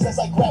pulse rise as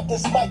I grab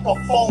this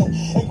microphone.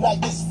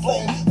 Ignite this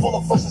flame, full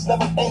of verses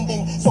never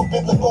ending, so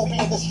biblical,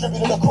 being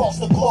distributed across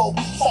the globe.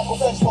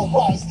 Sacrifice will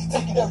rise,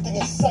 taking everything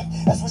in sight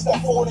as we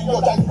step forward in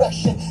your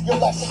direction. Your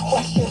life's in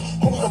question,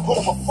 can you even put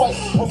up a fight?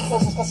 When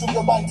forces consume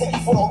your mind, take you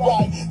for a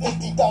ride.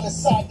 Think deep down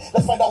inside,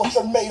 let's find out what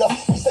you're made of.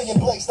 We staying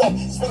blazed up,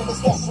 spinning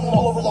this gasoline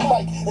all over the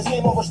mic. It's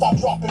game over, stop,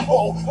 dropping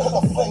roll, cause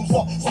the flames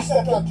up. So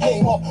step your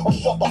game up, or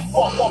shut the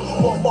fuck up.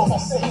 Lord knows I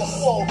save your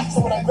soul,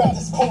 so when I grab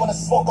this coal and I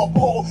smoke a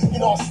bowl, you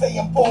know I'm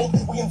staying bold.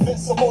 We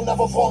invincible,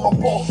 never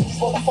vulnerable. These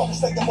motherfuckers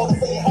take them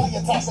motivated, highly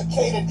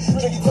intoxicated.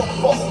 Drinking till we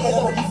buzzing, can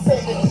never be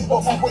faded.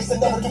 No time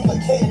wasted, never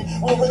duplicated.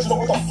 We're original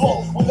with a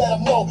flow, we let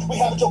them know. We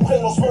have your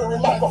cradles,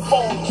 murdering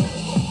microphones.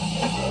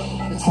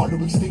 It's hard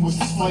to extinguish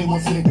this flame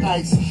once it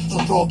ignites. So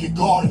throw up your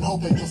guard and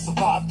hope that you'll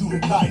survive through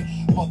the night.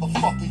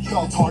 Motherfucker,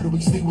 yo, it's hard to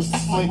extinguish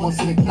this flame once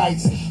it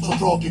ignites. So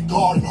throw up your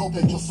guard and hope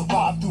that you'll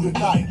survive through the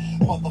night.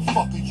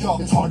 Motherfucker, yo,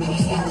 it's hard to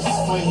extinguish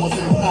this flame once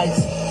it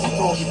ignites. So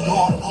throw up your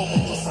guard and hope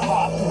that you'll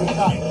survive through the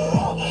night.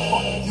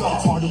 Motherfucker, yo,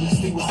 it's hard to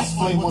extinguish this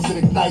flame once it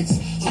ignites.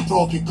 So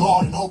throw up your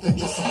guard and hope that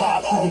you'll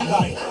survive through the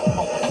night.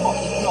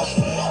 Motherfucker, yo.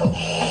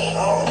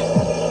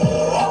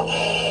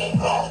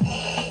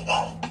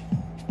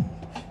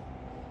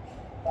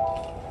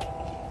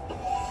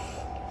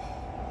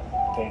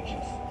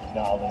 Vengeance,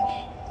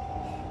 knowledge.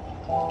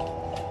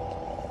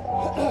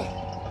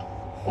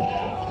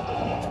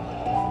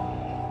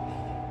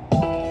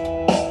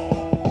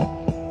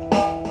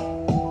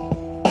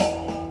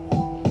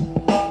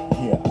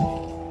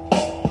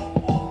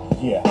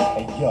 Yeah,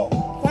 hey yo.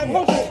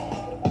 500!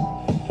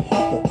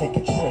 Yo, take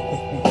a trip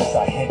with me as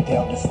I head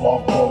down this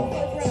long road.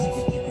 See if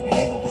you can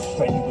handle this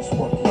strenuous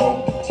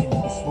workload.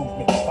 Continue this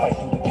movement, fight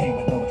through the pain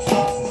with no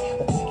excuses.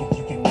 Let's see if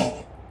you can move.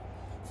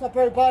 What's up,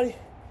 everybody?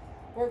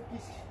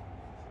 Burpees,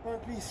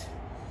 burpees,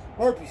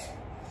 burpees.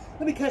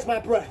 Let me catch my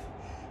breath.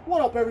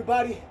 What up,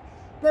 everybody?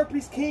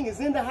 Burpees King is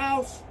in the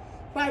house.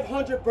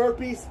 500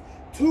 burpees,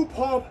 2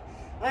 pump,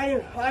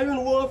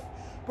 Iron Wolf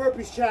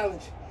burpees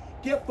challenge.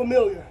 Get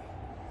familiar.